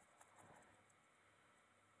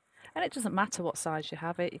 And it doesn't matter what size you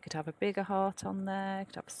have it. You could have a bigger heart on there, you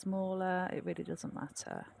could have a smaller, it really doesn't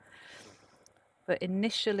matter. But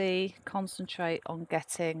initially concentrate on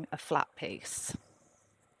getting a flat piece.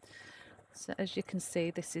 So as you can see,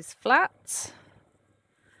 this is flat.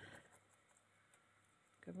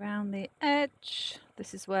 Go around the edge.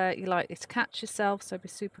 This is where you're likely to catch yourself, so be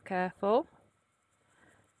super careful.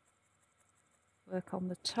 Work on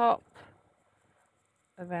the top,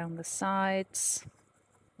 around the sides,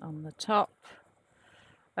 on the top,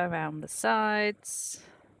 around the sides.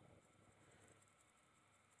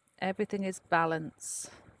 Everything is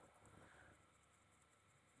balance.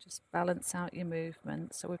 Just balance out your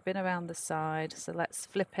movement. So we've been around the side, so let's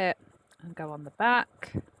flip it and go on the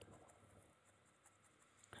back.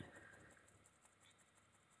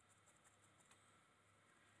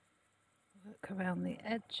 Work around the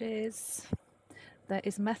edges. There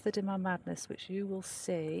is method in my madness, which you will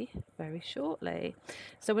see very shortly.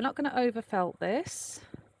 So we're not going to overfelt this.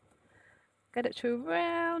 Get it to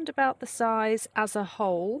around about the size as a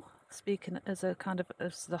whole, speaking as a kind of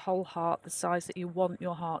as the whole heart, the size that you want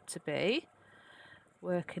your heart to be.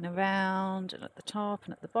 Working around and at the top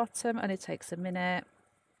and at the bottom, and it takes a minute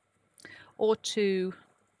or two.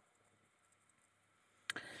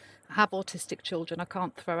 I have autistic children. I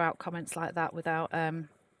can't throw out comments like that without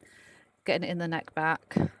getting it in the neck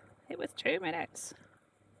back. It was 2 minutes.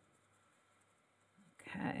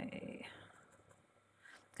 Okay.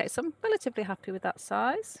 Okay, so I'm relatively happy with that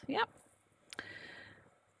size. Yep.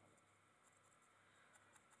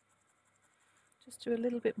 Just do a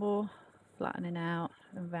little bit more flattening out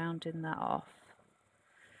and rounding that off.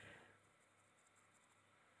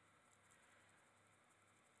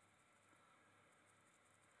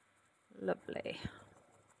 Lovely.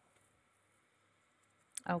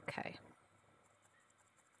 Okay.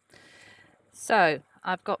 So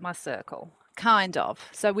I've got my circle. Kind of.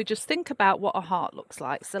 So we just think about what a heart looks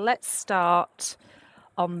like. So let's start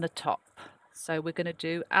on the top. So we're going to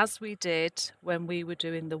do as we did when we were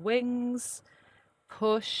doing the wings.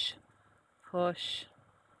 Push, push,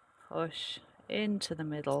 push into the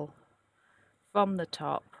middle from the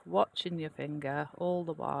top, watching your finger all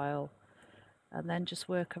the while, and then just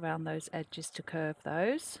work around those edges to curve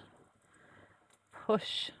those.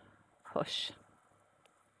 Push, push.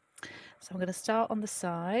 So I'm going to start on the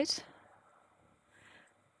side.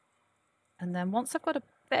 And then once I've got a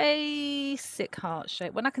basic heart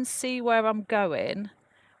shape, when I can see where I'm going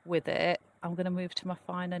with it, I'm going to move to my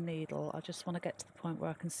finer needle. I just want to get to the point where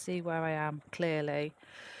I can see where I am clearly.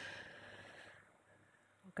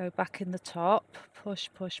 I'll go back in the top, push,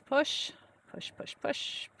 push, push, push, push,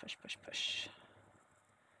 push, push, push, push.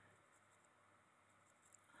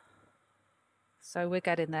 So we're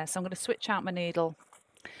getting there. So I'm going to switch out my needle,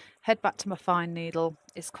 head back to my fine needle.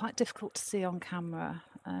 It's quite difficult to see on camera.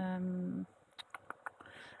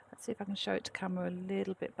 Let's see if I can show it to camera a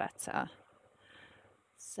little bit better.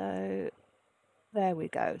 So there we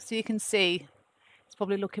go. So you can see it's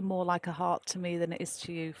probably looking more like a heart to me than it is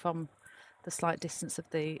to you from the slight distance of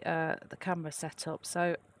the camera setup.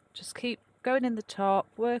 So just keep going in the top,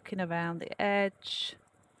 working around the edge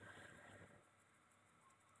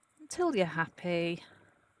until you're happy,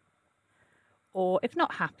 or if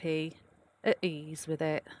not happy, at ease with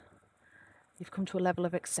it. You've come to a level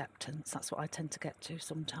of acceptance. That's what I tend to get to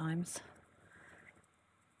sometimes.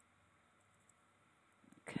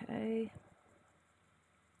 Okay.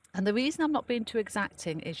 And the reason I'm not being too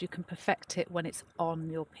exacting is you can perfect it when it's on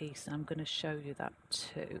your piece, and I'm going to show you that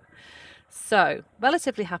too. So,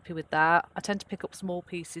 relatively happy with that. I tend to pick up small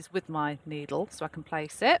pieces with my needle so I can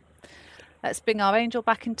place it. Let's bring our angel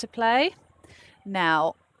back into play.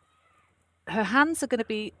 Now, her hands are going to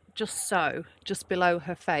be just below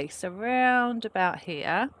her face, around about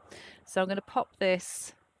here. So I'm going to pop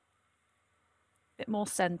this a bit more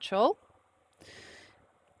central,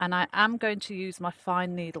 and I am going to use my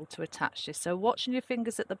fine needle to attach this. So watching your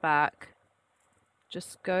fingers at the back,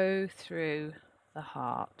 just go through the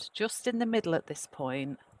heart, just in the middle at this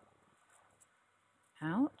point.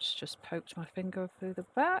 Ouch, just poked my finger through the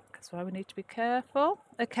back. That's why we need to be careful.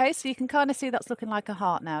 Okay, so you can kind of see that's looking like a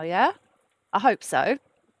heart now, yeah? I hope so.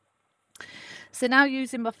 So now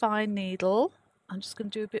using my fine needle, I'm just going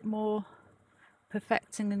to do a bit more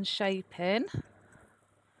perfecting and shaping.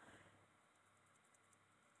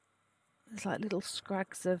 There's like little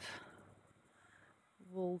scrags of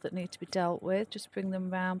wool that need to be dealt with. Just bring them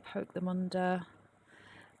round, poke them under.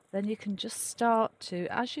 Then you can just start to,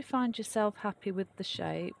 as you find yourself happy with the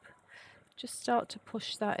shape, just start to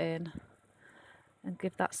push that in and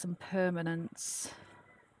give that some permanence.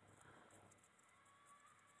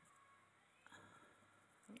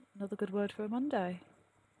 Another good word for a Monday.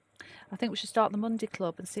 I think we should start the Monday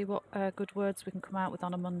Club and see what good words we can come out with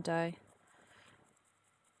on a Monday.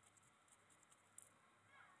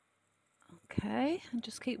 Okay, and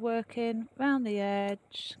just keep working around the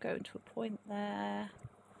edge, going to a point there.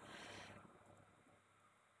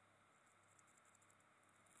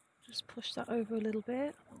 Just push that over a little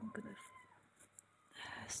bit. I'm going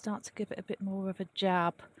to start to give it a bit more of a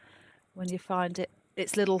jab when you find it,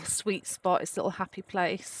 its little sweet spot, its little happy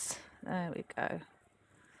place. There we go.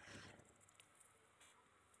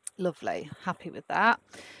 Lovely, happy with that.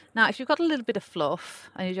 Now, if you've got a little bit of fluff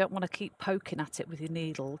and you don't want to keep poking at it with your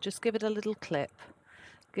needle, just give it a little clip,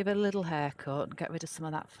 give it a little haircut and get rid of some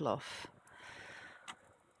of that fluff.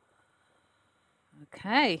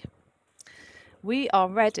 Okay, we are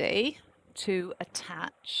ready to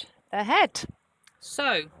attach the head.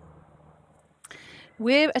 So,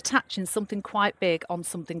 we're attaching something quite big on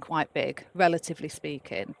something quite big, relatively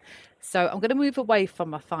speaking. So I'm going to move away from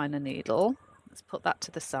my finer needle. Let's put that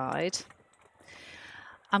to the side.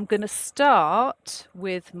 I'm going to start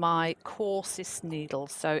with my coarsest needle.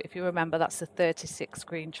 So if you remember, that's the 36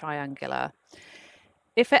 green triangular.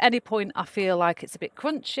 If at any point I feel like it's a bit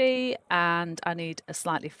crunchy and I need a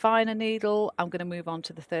slightly finer needle, I'm going to move on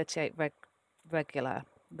to the 38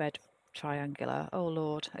 red triangular. Oh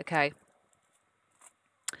Lord, okay.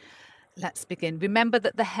 Let's begin. Remember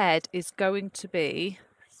that the head is going to be,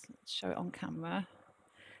 let's show it on camera,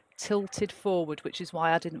 tilted forward, which is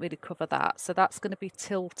why I didn't really cover that. So that's going to be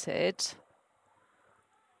tilted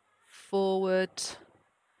forward,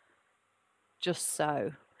 just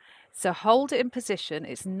so. So hold it in position.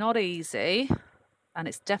 It's not easy, and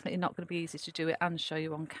it's definitely not going to be easy to do it and show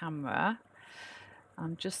you on camera.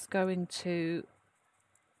 I'm just going to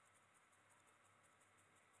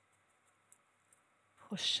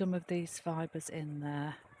push some of these fibres in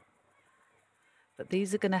there. But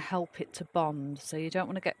these are going to help it to bond, so you don't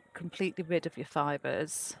want to get completely rid of your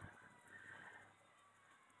fibres.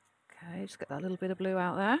 Okay, just get that little bit of blue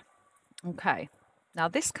out there. Okay, now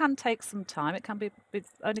this can take some time. It can be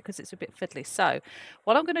only because it's a bit fiddly. So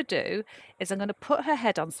what I'm going to do is I'm going to put her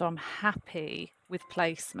head on so I'm happy with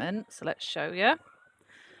placement. So let's show you.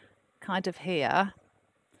 Kind of here.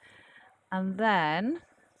 And then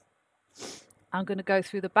I'm going to go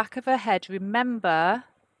through the back of her head. Remember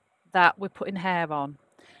that we're putting hair on.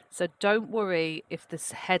 So don't worry if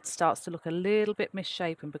this head starts to look a little bit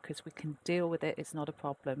misshapen, because we can deal with it. It's not a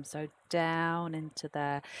problem. So down into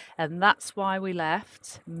there. And that's why we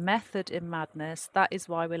left method in madness. That is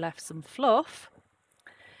why we left some fluff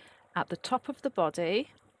at the top of the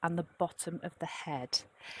body and the bottom of the head.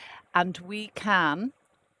 And we can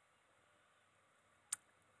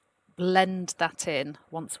blend that in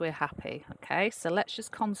once we're happy. Okay, so let's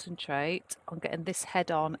just concentrate on getting this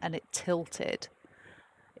head on and it tilted.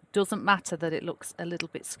 Doesn't matter that it looks a little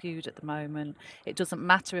bit skewed at the moment. It doesn't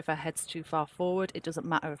matter if our head's too far forward. It doesn't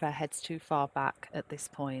matter if our head's too far back at this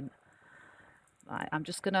point. Right, I'm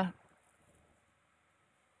just going to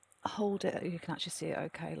hold it. You can actually see it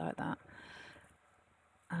okay like that.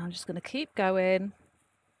 And I'm just going to keep going.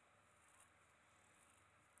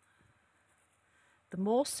 The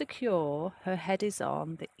more secure her head is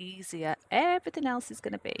on, the easier everything else is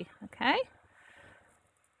going to be, okay?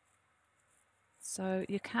 So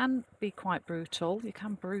you can be quite brutal. You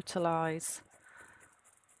can brutalise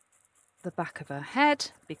the back of her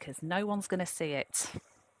head because no one's going to see it.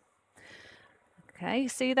 Okay, you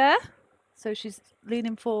see there? So she's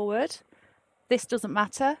leaning forward. This doesn't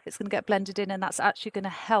matter. It's going to get blended in, and that's actually going to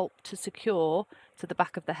help to secure to the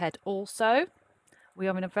back of the head also. We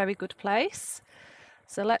are in a very good place.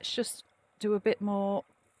 So let's just do a bit more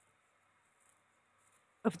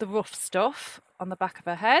of the rough stuff on the back of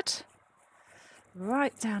her head.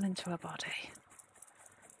 Right down into her body.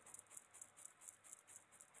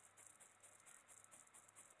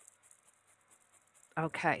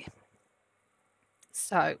 Okay,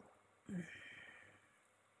 so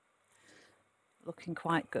Looking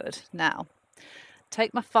quite good. Now,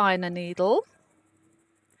 take my finer needle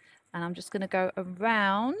and I'm just going to go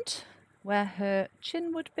around where her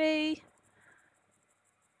chin would be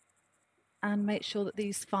and make sure that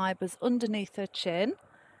these fibres underneath her chin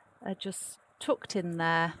are just tucked in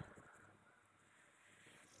there.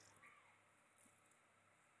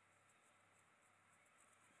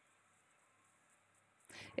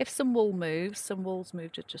 If some wool moves, some wool's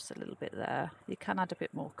moved just a little bit there. You can add a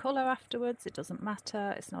bit more colour afterwards, it doesn't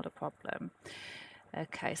matter, it's not a problem.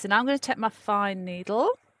 Okay, so now I'm going to take my fine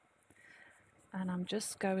needle and I'm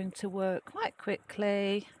just going to work quite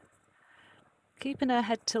quickly, keeping her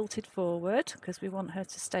head tilted forward because we want her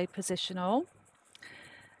to stay positional.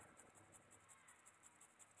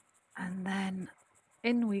 And then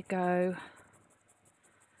in we go.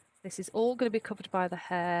 This is all going to be covered by the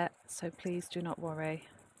hair, so please do not worry.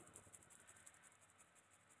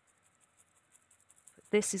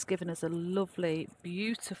 This is giving us a lovely,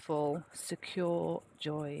 beautiful, secure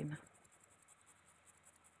join.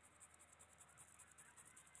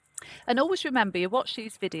 And always remember, you watch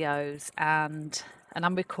these videos and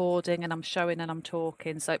I'm recording and I'm showing and I'm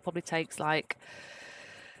talking, so it probably takes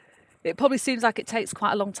it probably seems like it takes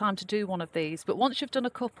quite a long time to do one of these, but once you've done a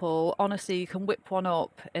couple, honestly, you can whip one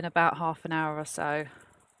up in about half an hour or so.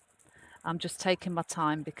 I'm just taking my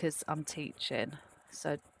time because I'm teaching.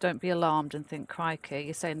 So don't be alarmed and think, crikey,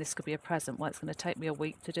 you're saying this could be a present. Well, it's going to take me a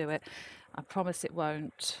week to do it. I promise it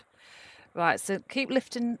won't. Right, so keep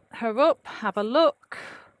lifting her up. Have a look.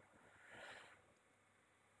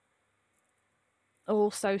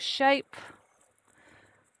 Also shape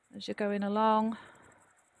as you're going along.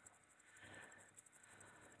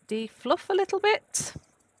 Defluff a little bit.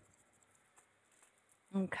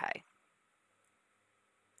 Okay.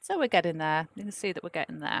 So we're getting there. You can see that we're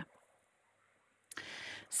getting there.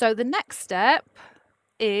 So the next step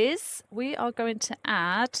is we are going to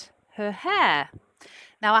add her hair.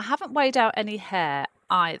 Now, I haven't weighed out any hair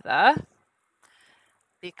either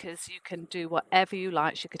because you can do whatever you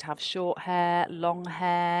like. So you could have short hair, long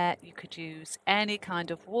hair, you could use any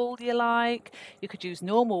kind of wool you like, you could use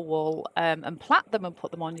normal wool and plait them and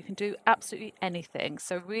put them on. You can do absolutely anything,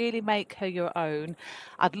 so really make her your own.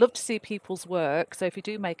 I'd love to see people's work, so if you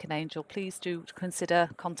do make an angel, please do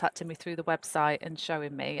consider contacting me through the website and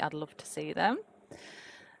showing me. I'd love to see them.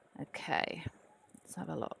 Okay, let's have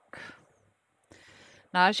a look.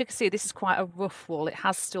 Now, as you can see, this is quite a rough wool.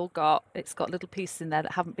 It's got little pieces in there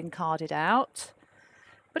that haven't been carded out,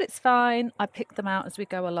 but it's fine. I pick them out as we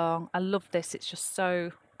go along. I love this. It's just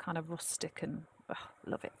so kind of rustic and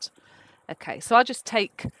love it. Okay, so I just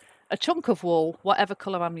take a chunk of wool, whatever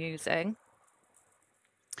colour I'm using.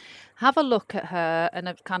 Have a look at her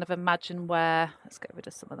and kind of imagine where, let's get rid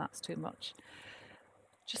of some of that's too much.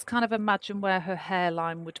 Just kind of imagine where her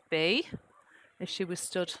hairline would be if she was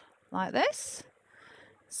stood like this.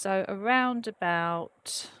 So around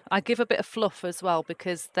about, I give a bit of fluff as well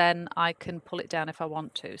because then I can pull it down if I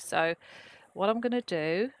want to. So what I'm going to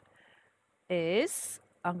do is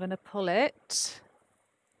I'm going to pull it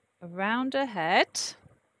around her head.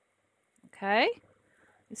 Okay,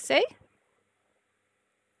 you see?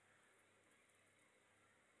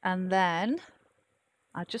 And then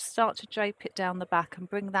I just start to drape it down the back and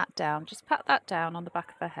bring that down. Just pat that down on the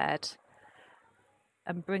back of her head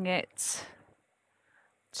and bring it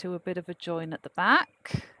to a bit of a join at the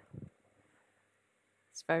back.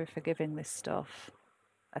 It's very forgiving, this stuff.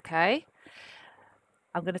 Okay,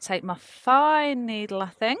 I'm going to take my fine needle, I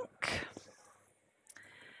think,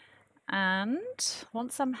 and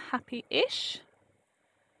once I'm happy-ish,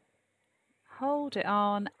 hold it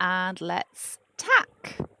on and let's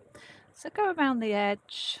tack. So go around the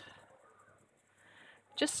edge,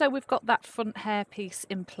 just so we've got that front hair piece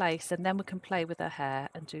in place, and then we can play with her hair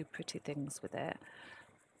and do pretty things with it.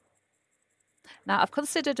 Now, I've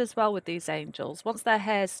considered as well with these angels, once their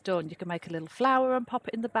hair's done, you can make a little flower and pop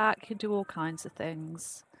it in the back. You can do all kinds of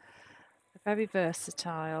things. They're very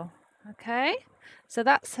versatile. Okay, so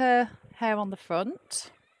that's her hair on the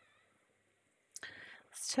front.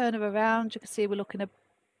 Let's turn her around. You can see we're looking a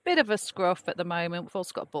bit of a scruff at the moment. We've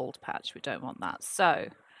also got a bald patch. We don't want that. So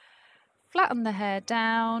flatten the hair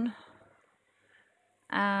down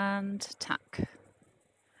and tack.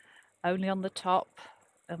 Only on the top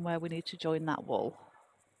and where we need to join that wool.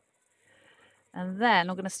 And then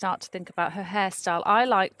I'm going to start to think about her hairstyle. I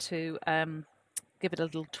like to give it a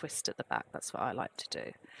little twist at the back. That's what I like to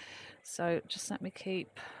do. So just let me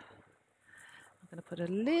keep, I'm going to put a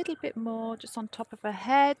little bit more just on top of her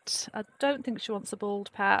head. I don't think she wants a bald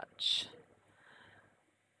patch.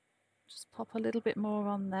 Just pop a little bit more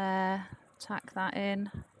on there, tack that in.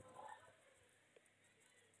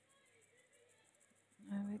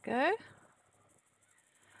 There we go.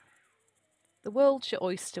 The world's your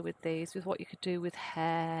oyster with these, with what you could do with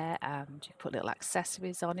hair, and you put little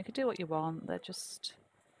accessories on. You could do what you want. They're just,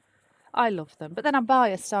 I love them. But then I'm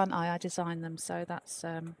biased, aren't I? I design them, so that's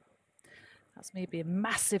me being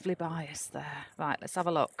massively biased there. Right, let's have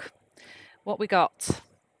a look. What we got?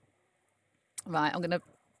 Right, I'm going to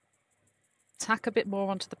tack a bit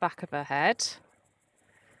more onto the back of her head.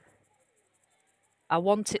 I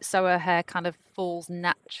want it so her hair kind of falls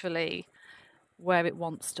naturally where it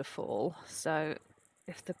wants to fall. So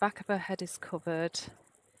if the back of her head is covered,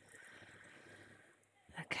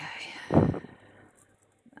 okay.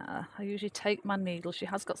 I usually take my needle. She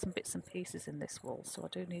has got some bits and pieces in this wool, so I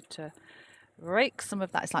do need to rake some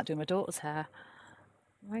of that. It's like doing my daughter's hair.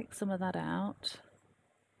 Rake some of that out.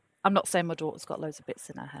 I'm not saying my daughter's got loads of bits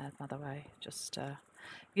in her hair, by the way. Just,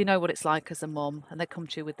 you know what it's like as a mum, and they come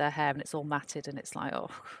to you with their hair and it's all matted and it's like, oh,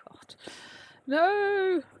 God,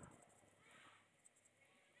 no.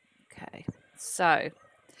 Okay, so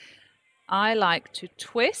I like to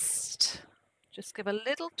twist. Just give a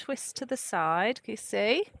little twist to the side, can you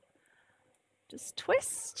see? Just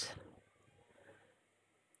twist.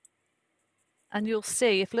 And you'll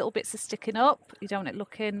see if little bits are sticking up, you don't want it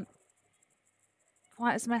looking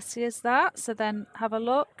quite as messy as that. So then have a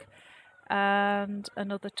look and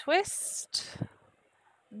another twist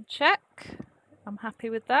and check. I'm happy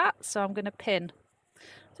with that. So I'm going to pin.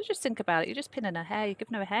 So just think about it. You're just pinning her hair. You're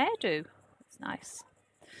giving her a hairdo. It's nice.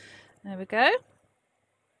 There we go.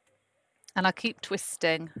 And I keep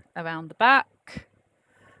twisting around the back.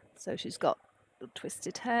 So she's got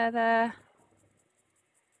twisted hair there.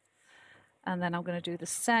 And then I'm going to do the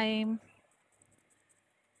same.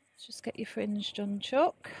 Let's just get your fringe done,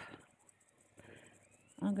 Chuck.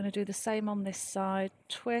 I'm going to do the same on this side.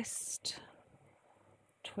 Twist,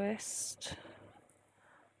 twist.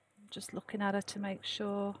 I'm just looking at her to make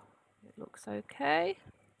sure it looks okay.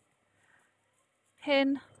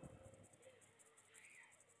 Pin.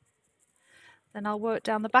 Then I'll work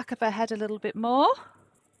down the back of her head a little bit more.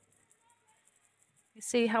 You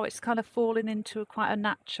see how it's kind of falling into quite a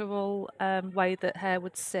natural way that hair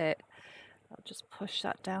would sit. I'll just push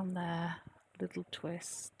that down there, little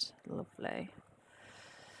twist, lovely.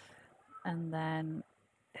 And then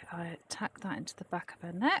if I tack that into the back of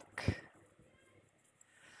her neck,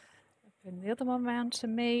 bring the other one round to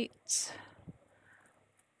meet.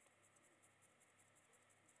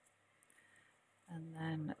 And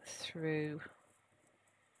then through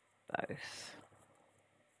both.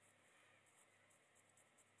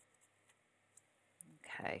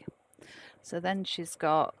 Okay, so then she's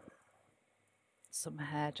got some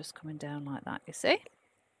hair just coming down like that, you see?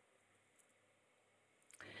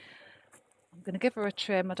 I'm going to give her a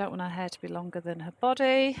trim. I don't want her hair to be longer than her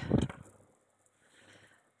body.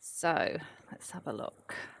 So let's have a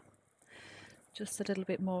look. Just a little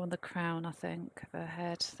bit more on the crown, I think, of her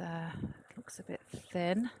head there. It looks a bit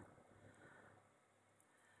thin.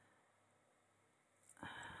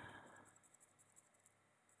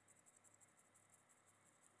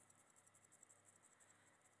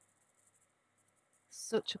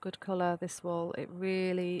 Such a good colour, this wool. It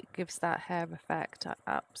really gives that hair effect. I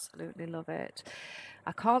absolutely love it.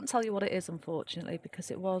 I can't tell you what it is, unfortunately,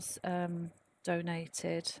 because it was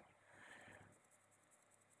donated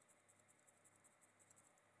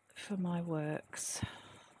for my works.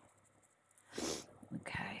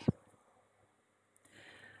 Okay.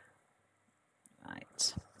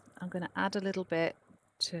 Right. I'm going to add a little bit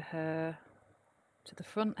to her, to the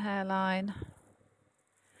front hairline.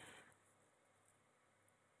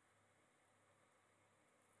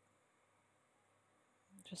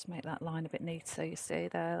 Just make that line a bit neater, you see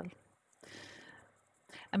there.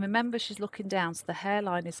 And remember, she's looking down, so the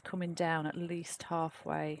hairline is coming down at least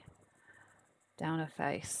halfway down her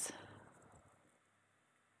face.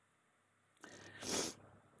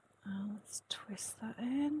 Let's twist that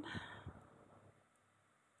in.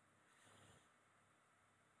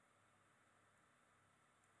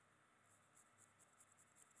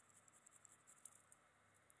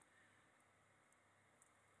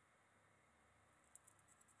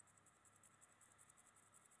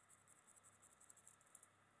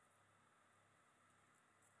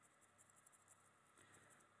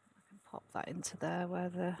 Pop that into there where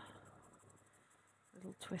the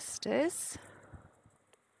little twist is.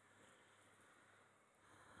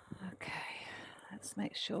 Okay, let's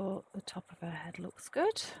make sure the top of her head looks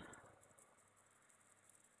good.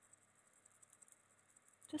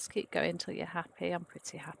 Just keep going till you're happy. I'm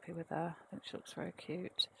pretty happy with her. I think she looks very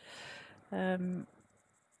cute.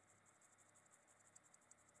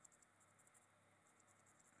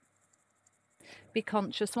 Be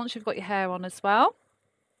conscious once you've got your hair on as well.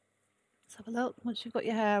 Let's have a look. Once you've got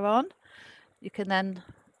your hair on, you can then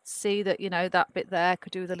see that, you know, that bit there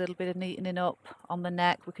could do with a little bit of neatening up on the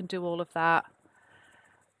neck. We can do all of that.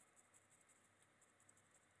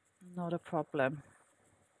 Not a problem.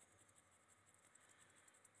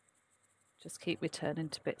 Just keep returning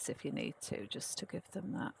to bits if you need to, just to give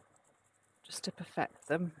them that, just to perfect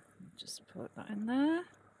them. Just put that in there.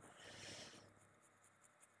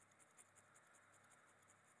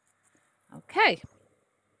 Okay.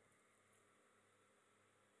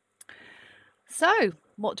 So,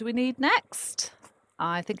 what do we need next?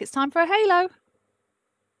 I think it's time for a halo.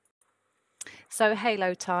 So,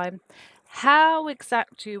 halo time. How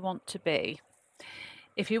exact do you want to be?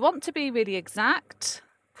 If you want to be really exact,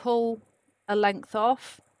 pull a length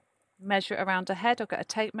off, measure it around her head, or get a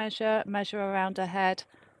tape measure, measure around her head,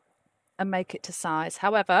 and make it to size.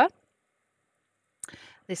 However,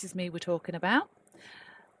 this is me we're talking about,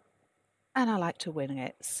 and I like to wing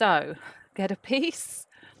it. So, get a piece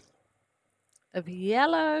of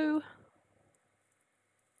yellow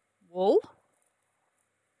wool,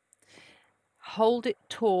 hold it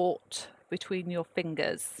taut between your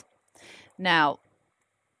fingers. Now,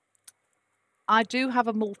 I do have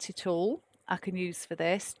a multi-tool I can use for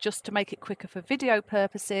this, just to make it quicker for video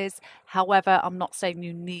purposes. However, I'm not saying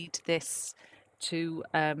you need this to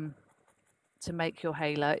make your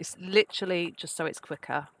halo. It's literally just so it's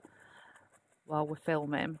quicker while we're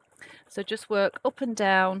filming. So just work up and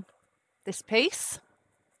down this piece.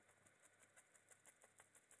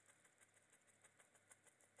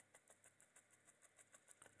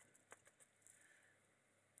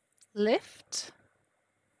 Lift,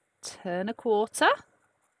 turn a quarter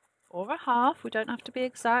or a half, we don't have to be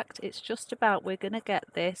exact, it's just about we're going to get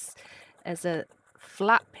this as a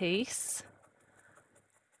flat piece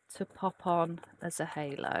to pop on as a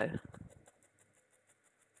halo.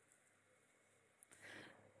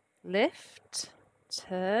 Lift,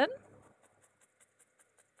 turn,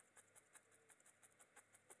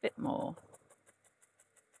 bit more.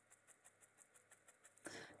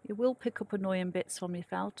 You will pick up annoying bits from your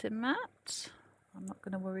felting mat. I'm not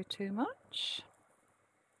going to worry too much.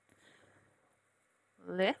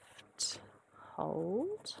 Lift,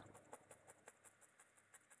 hold.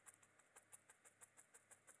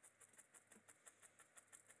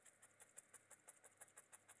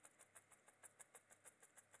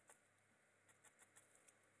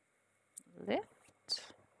 Lift,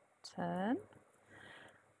 turn.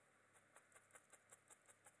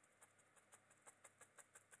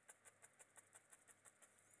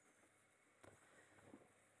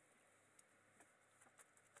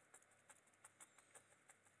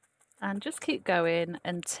 And just keep going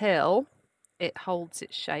until it holds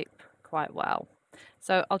its shape quite well.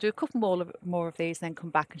 So I'll do a couple more of these and then come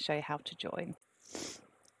back and show you how to join.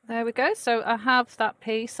 There we go. So I have that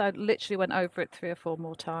piece. I literally went over it 3 or 4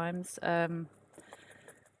 more times. Once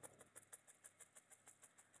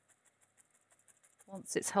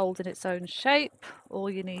it's holding its own shape, all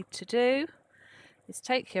you need to do is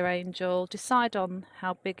take your angel, decide on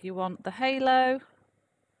how big you want the halo.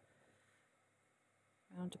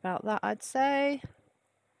 Around about that, I'd say.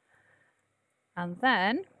 And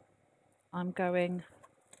then I'm going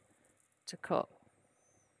to cut.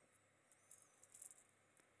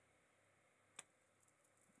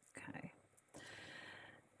 Okay.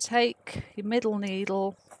 Take your middle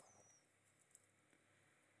needle,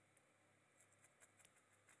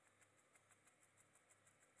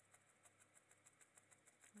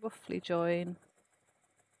 roughly join,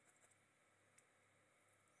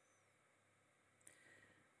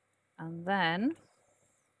 and then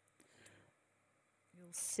you'll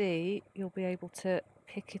see you'll be able to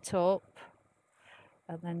pick it up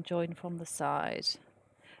and then join from the side,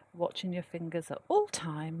 watching your fingers at all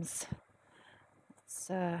times.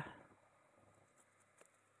 So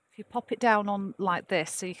if you pop it down on like this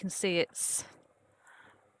so you can see it's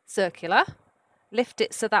circular, lift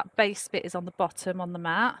it so that base bit is on the bottom on the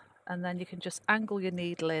mat, and then you can just angle your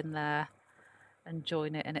needle in there and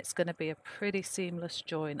join it, and it's going to be a pretty seamless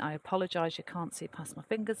join. I apologise you can't see past my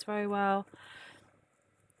fingers very well.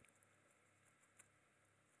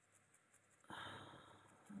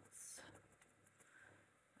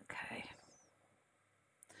 Okay,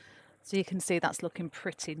 so you can see that's looking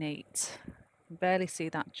pretty neat. You can barely see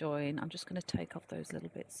that join. I'm just going to take off those little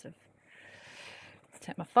bits of,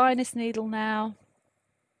 take my finest needle now,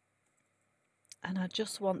 and I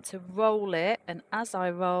just want to roll it, and as I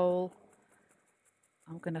roll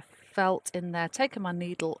I'm going to felt in there, taking my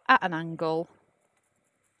needle at an angle,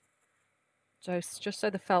 just so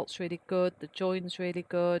the felt's really good, the join's really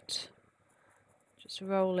good. Just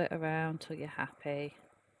roll it around till you're happy.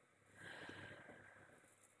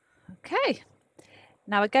 Okay,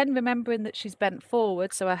 now again remembering that she's bent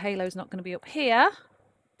forward, so her halo's not going to be up here,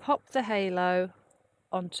 pop the halo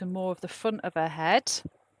onto more of the front of her head.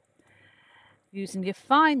 Using your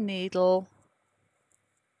fine needle,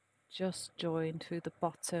 just join through the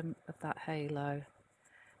bottom of that halo,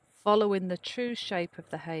 following the true shape of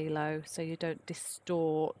the halo so you don't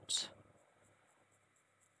distort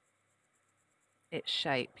its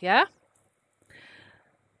shape, yeah?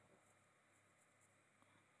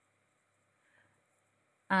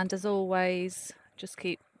 And as always, just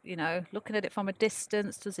keep, looking at it from a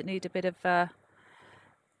distance. Does it need a bit of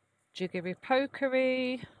jiggery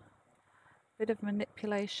pokery? Bit of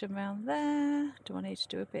manipulation around there. Do I need to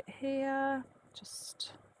do a bit here?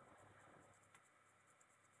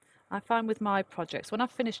 I find with my projects, when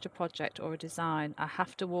I've finished a project or a design, I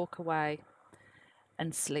have to walk away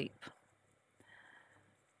and sleep.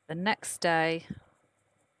 The next day,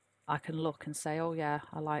 I can look and say, oh yeah,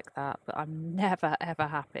 I like that, but I'm never, ever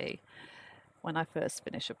happy when I first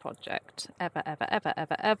finish a project. Ever, ever, ever,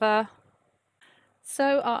 ever, ever.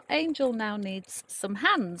 So our angel now needs some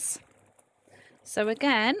hands. So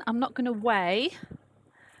again, I'm not going to weigh.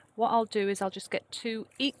 What I'll do is I'll just get 2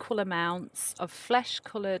 equal amounts of flesh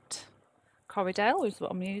coloured Corridale, is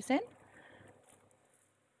what I'm using.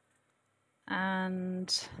 And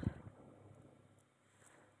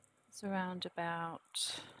it's around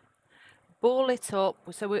about, ball it up.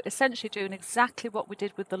 So we're essentially doing exactly what we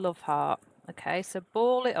did with the love heart. Okay, so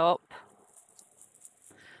ball it up.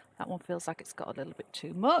 That one feels like it's got a little bit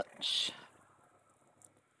too much.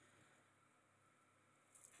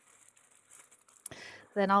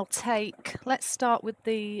 Then I'll take, let's start with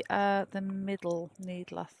the middle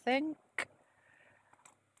needle, I think.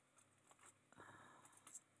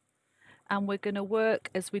 And we're going to work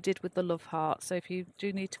as we did with the love heart. So if you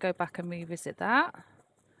do need to go back and revisit that,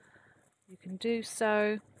 you can do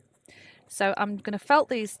so. So I'm going to felt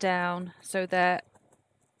these down so they're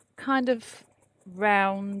kind of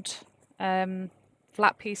round,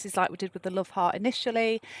 flat pieces like we did with the love heart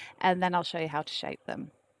initially, and then I'll show you how to shape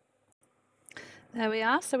them. There we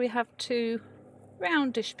are. So we have 2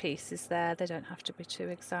 roundish pieces there. They don't have to be too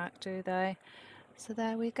exact, do they? So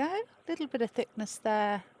there we go. A little bit of thickness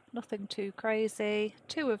there. Nothing too crazy.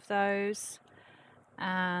 2 of those.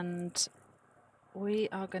 And we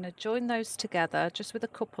are going to join those together just with a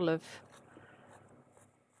couple of...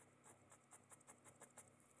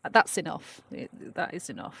 That's enough. That is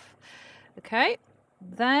enough. Okay.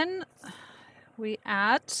 Then we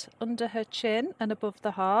add under her chin and above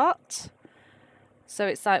the heart. So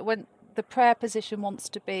it's like when the prayer position wants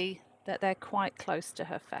to be that they're quite close to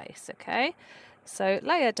her face, okay? So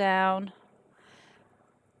lay her down,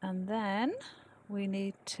 and then we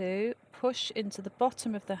need to push into the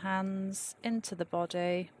bottom of the hands, into the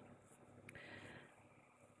body.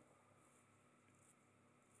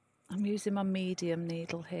 I'm using my medium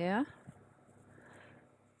needle here,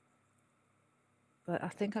 but I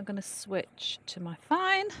think I'm going to switch to my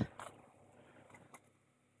fine.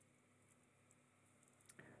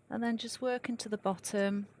 And then just work into the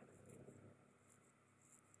bottom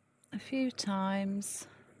a few times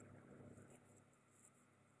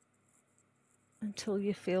until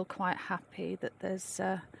you feel quite happy that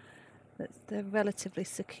that they're relatively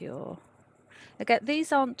secure. Again,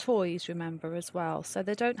 these aren't toys, remember, as well, so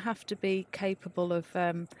they don't have to be capable of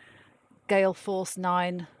Gale Force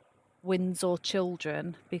 9 winds or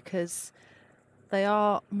children, because they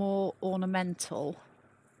are more ornamental.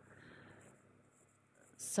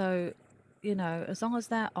 So, as long as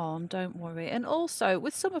they're on, don't worry. And also,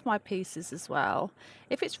 with some of my pieces as well,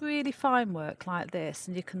 if it's really fine work like this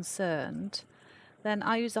and you're concerned, then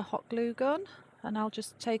I use a hot glue gun, and I'll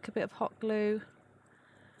just take a bit of hot glue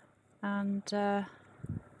and pop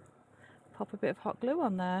a bit of hot glue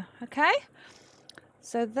on there. Okay,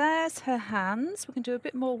 so there's her hands. We can do a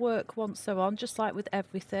bit more work once they're on, just like with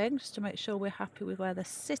everything, just to make sure we're happy with where they're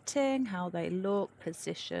sitting, how they look,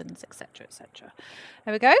 positions, etc, etc.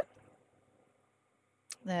 There we go.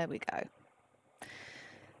 There we go.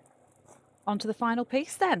 On to the final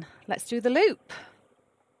piece then. Let's do the loop.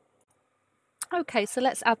 Okay, so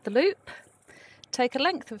let's add the loop. Take a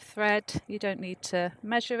length of thread. You don't need to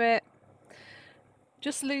measure it.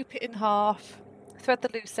 Just loop it in half. Thread the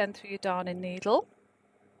loose end through your darning needle.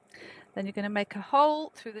 Then you're going to make a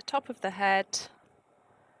hole through the top of the head,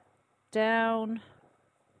 down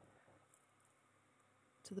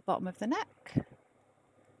to the bottom of the neck.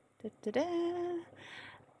 Da, da, da.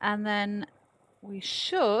 And then we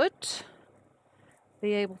should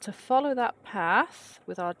be able to follow that path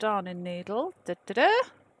with our darning needle. Da, da, da.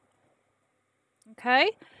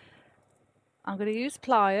 Okay, I'm going to use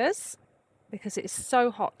pliers because it's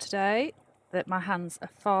so hot today that my hands are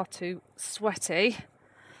far too sweaty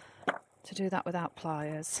to do that without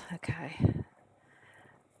pliers. Okay.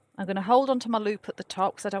 I'm going to hold onto my loop at the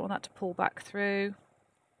top because I don't want that to pull back through.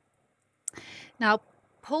 Now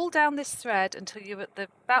pull down this thread until you're at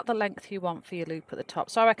about the length you want for your loop at the top.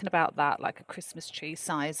 So I reckon about that, like a Christmas tree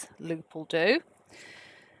size loop will do.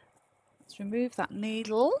 Let's remove that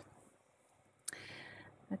needle.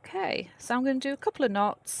 Okay, so I'm going to do a couple of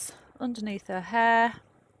knots underneath her hair.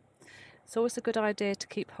 It's always a good idea to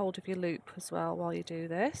keep hold of your loop as well while you do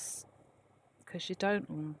this, because you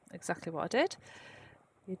don't, exactly what I did,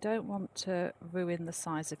 you don't want to ruin the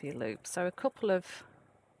size of your loop. So a couple of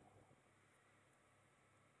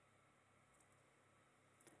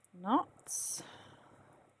knots.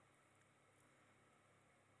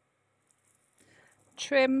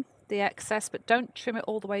 Trim the excess, but don't trim it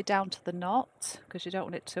all the way down to the knot because you don't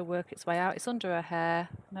want it to work its way out. It's under her hair.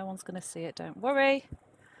 No one's going to see it, don't worry.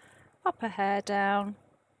 Pop her hair down.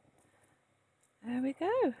 There we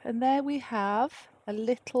go. And there we have a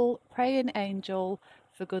little praying angel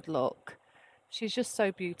for good luck. She's just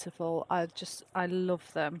so beautiful. I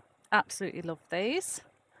love them. Absolutely love these.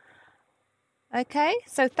 Okay,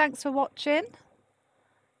 so thanks for watching,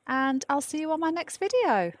 and I'll see you on my next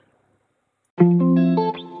video.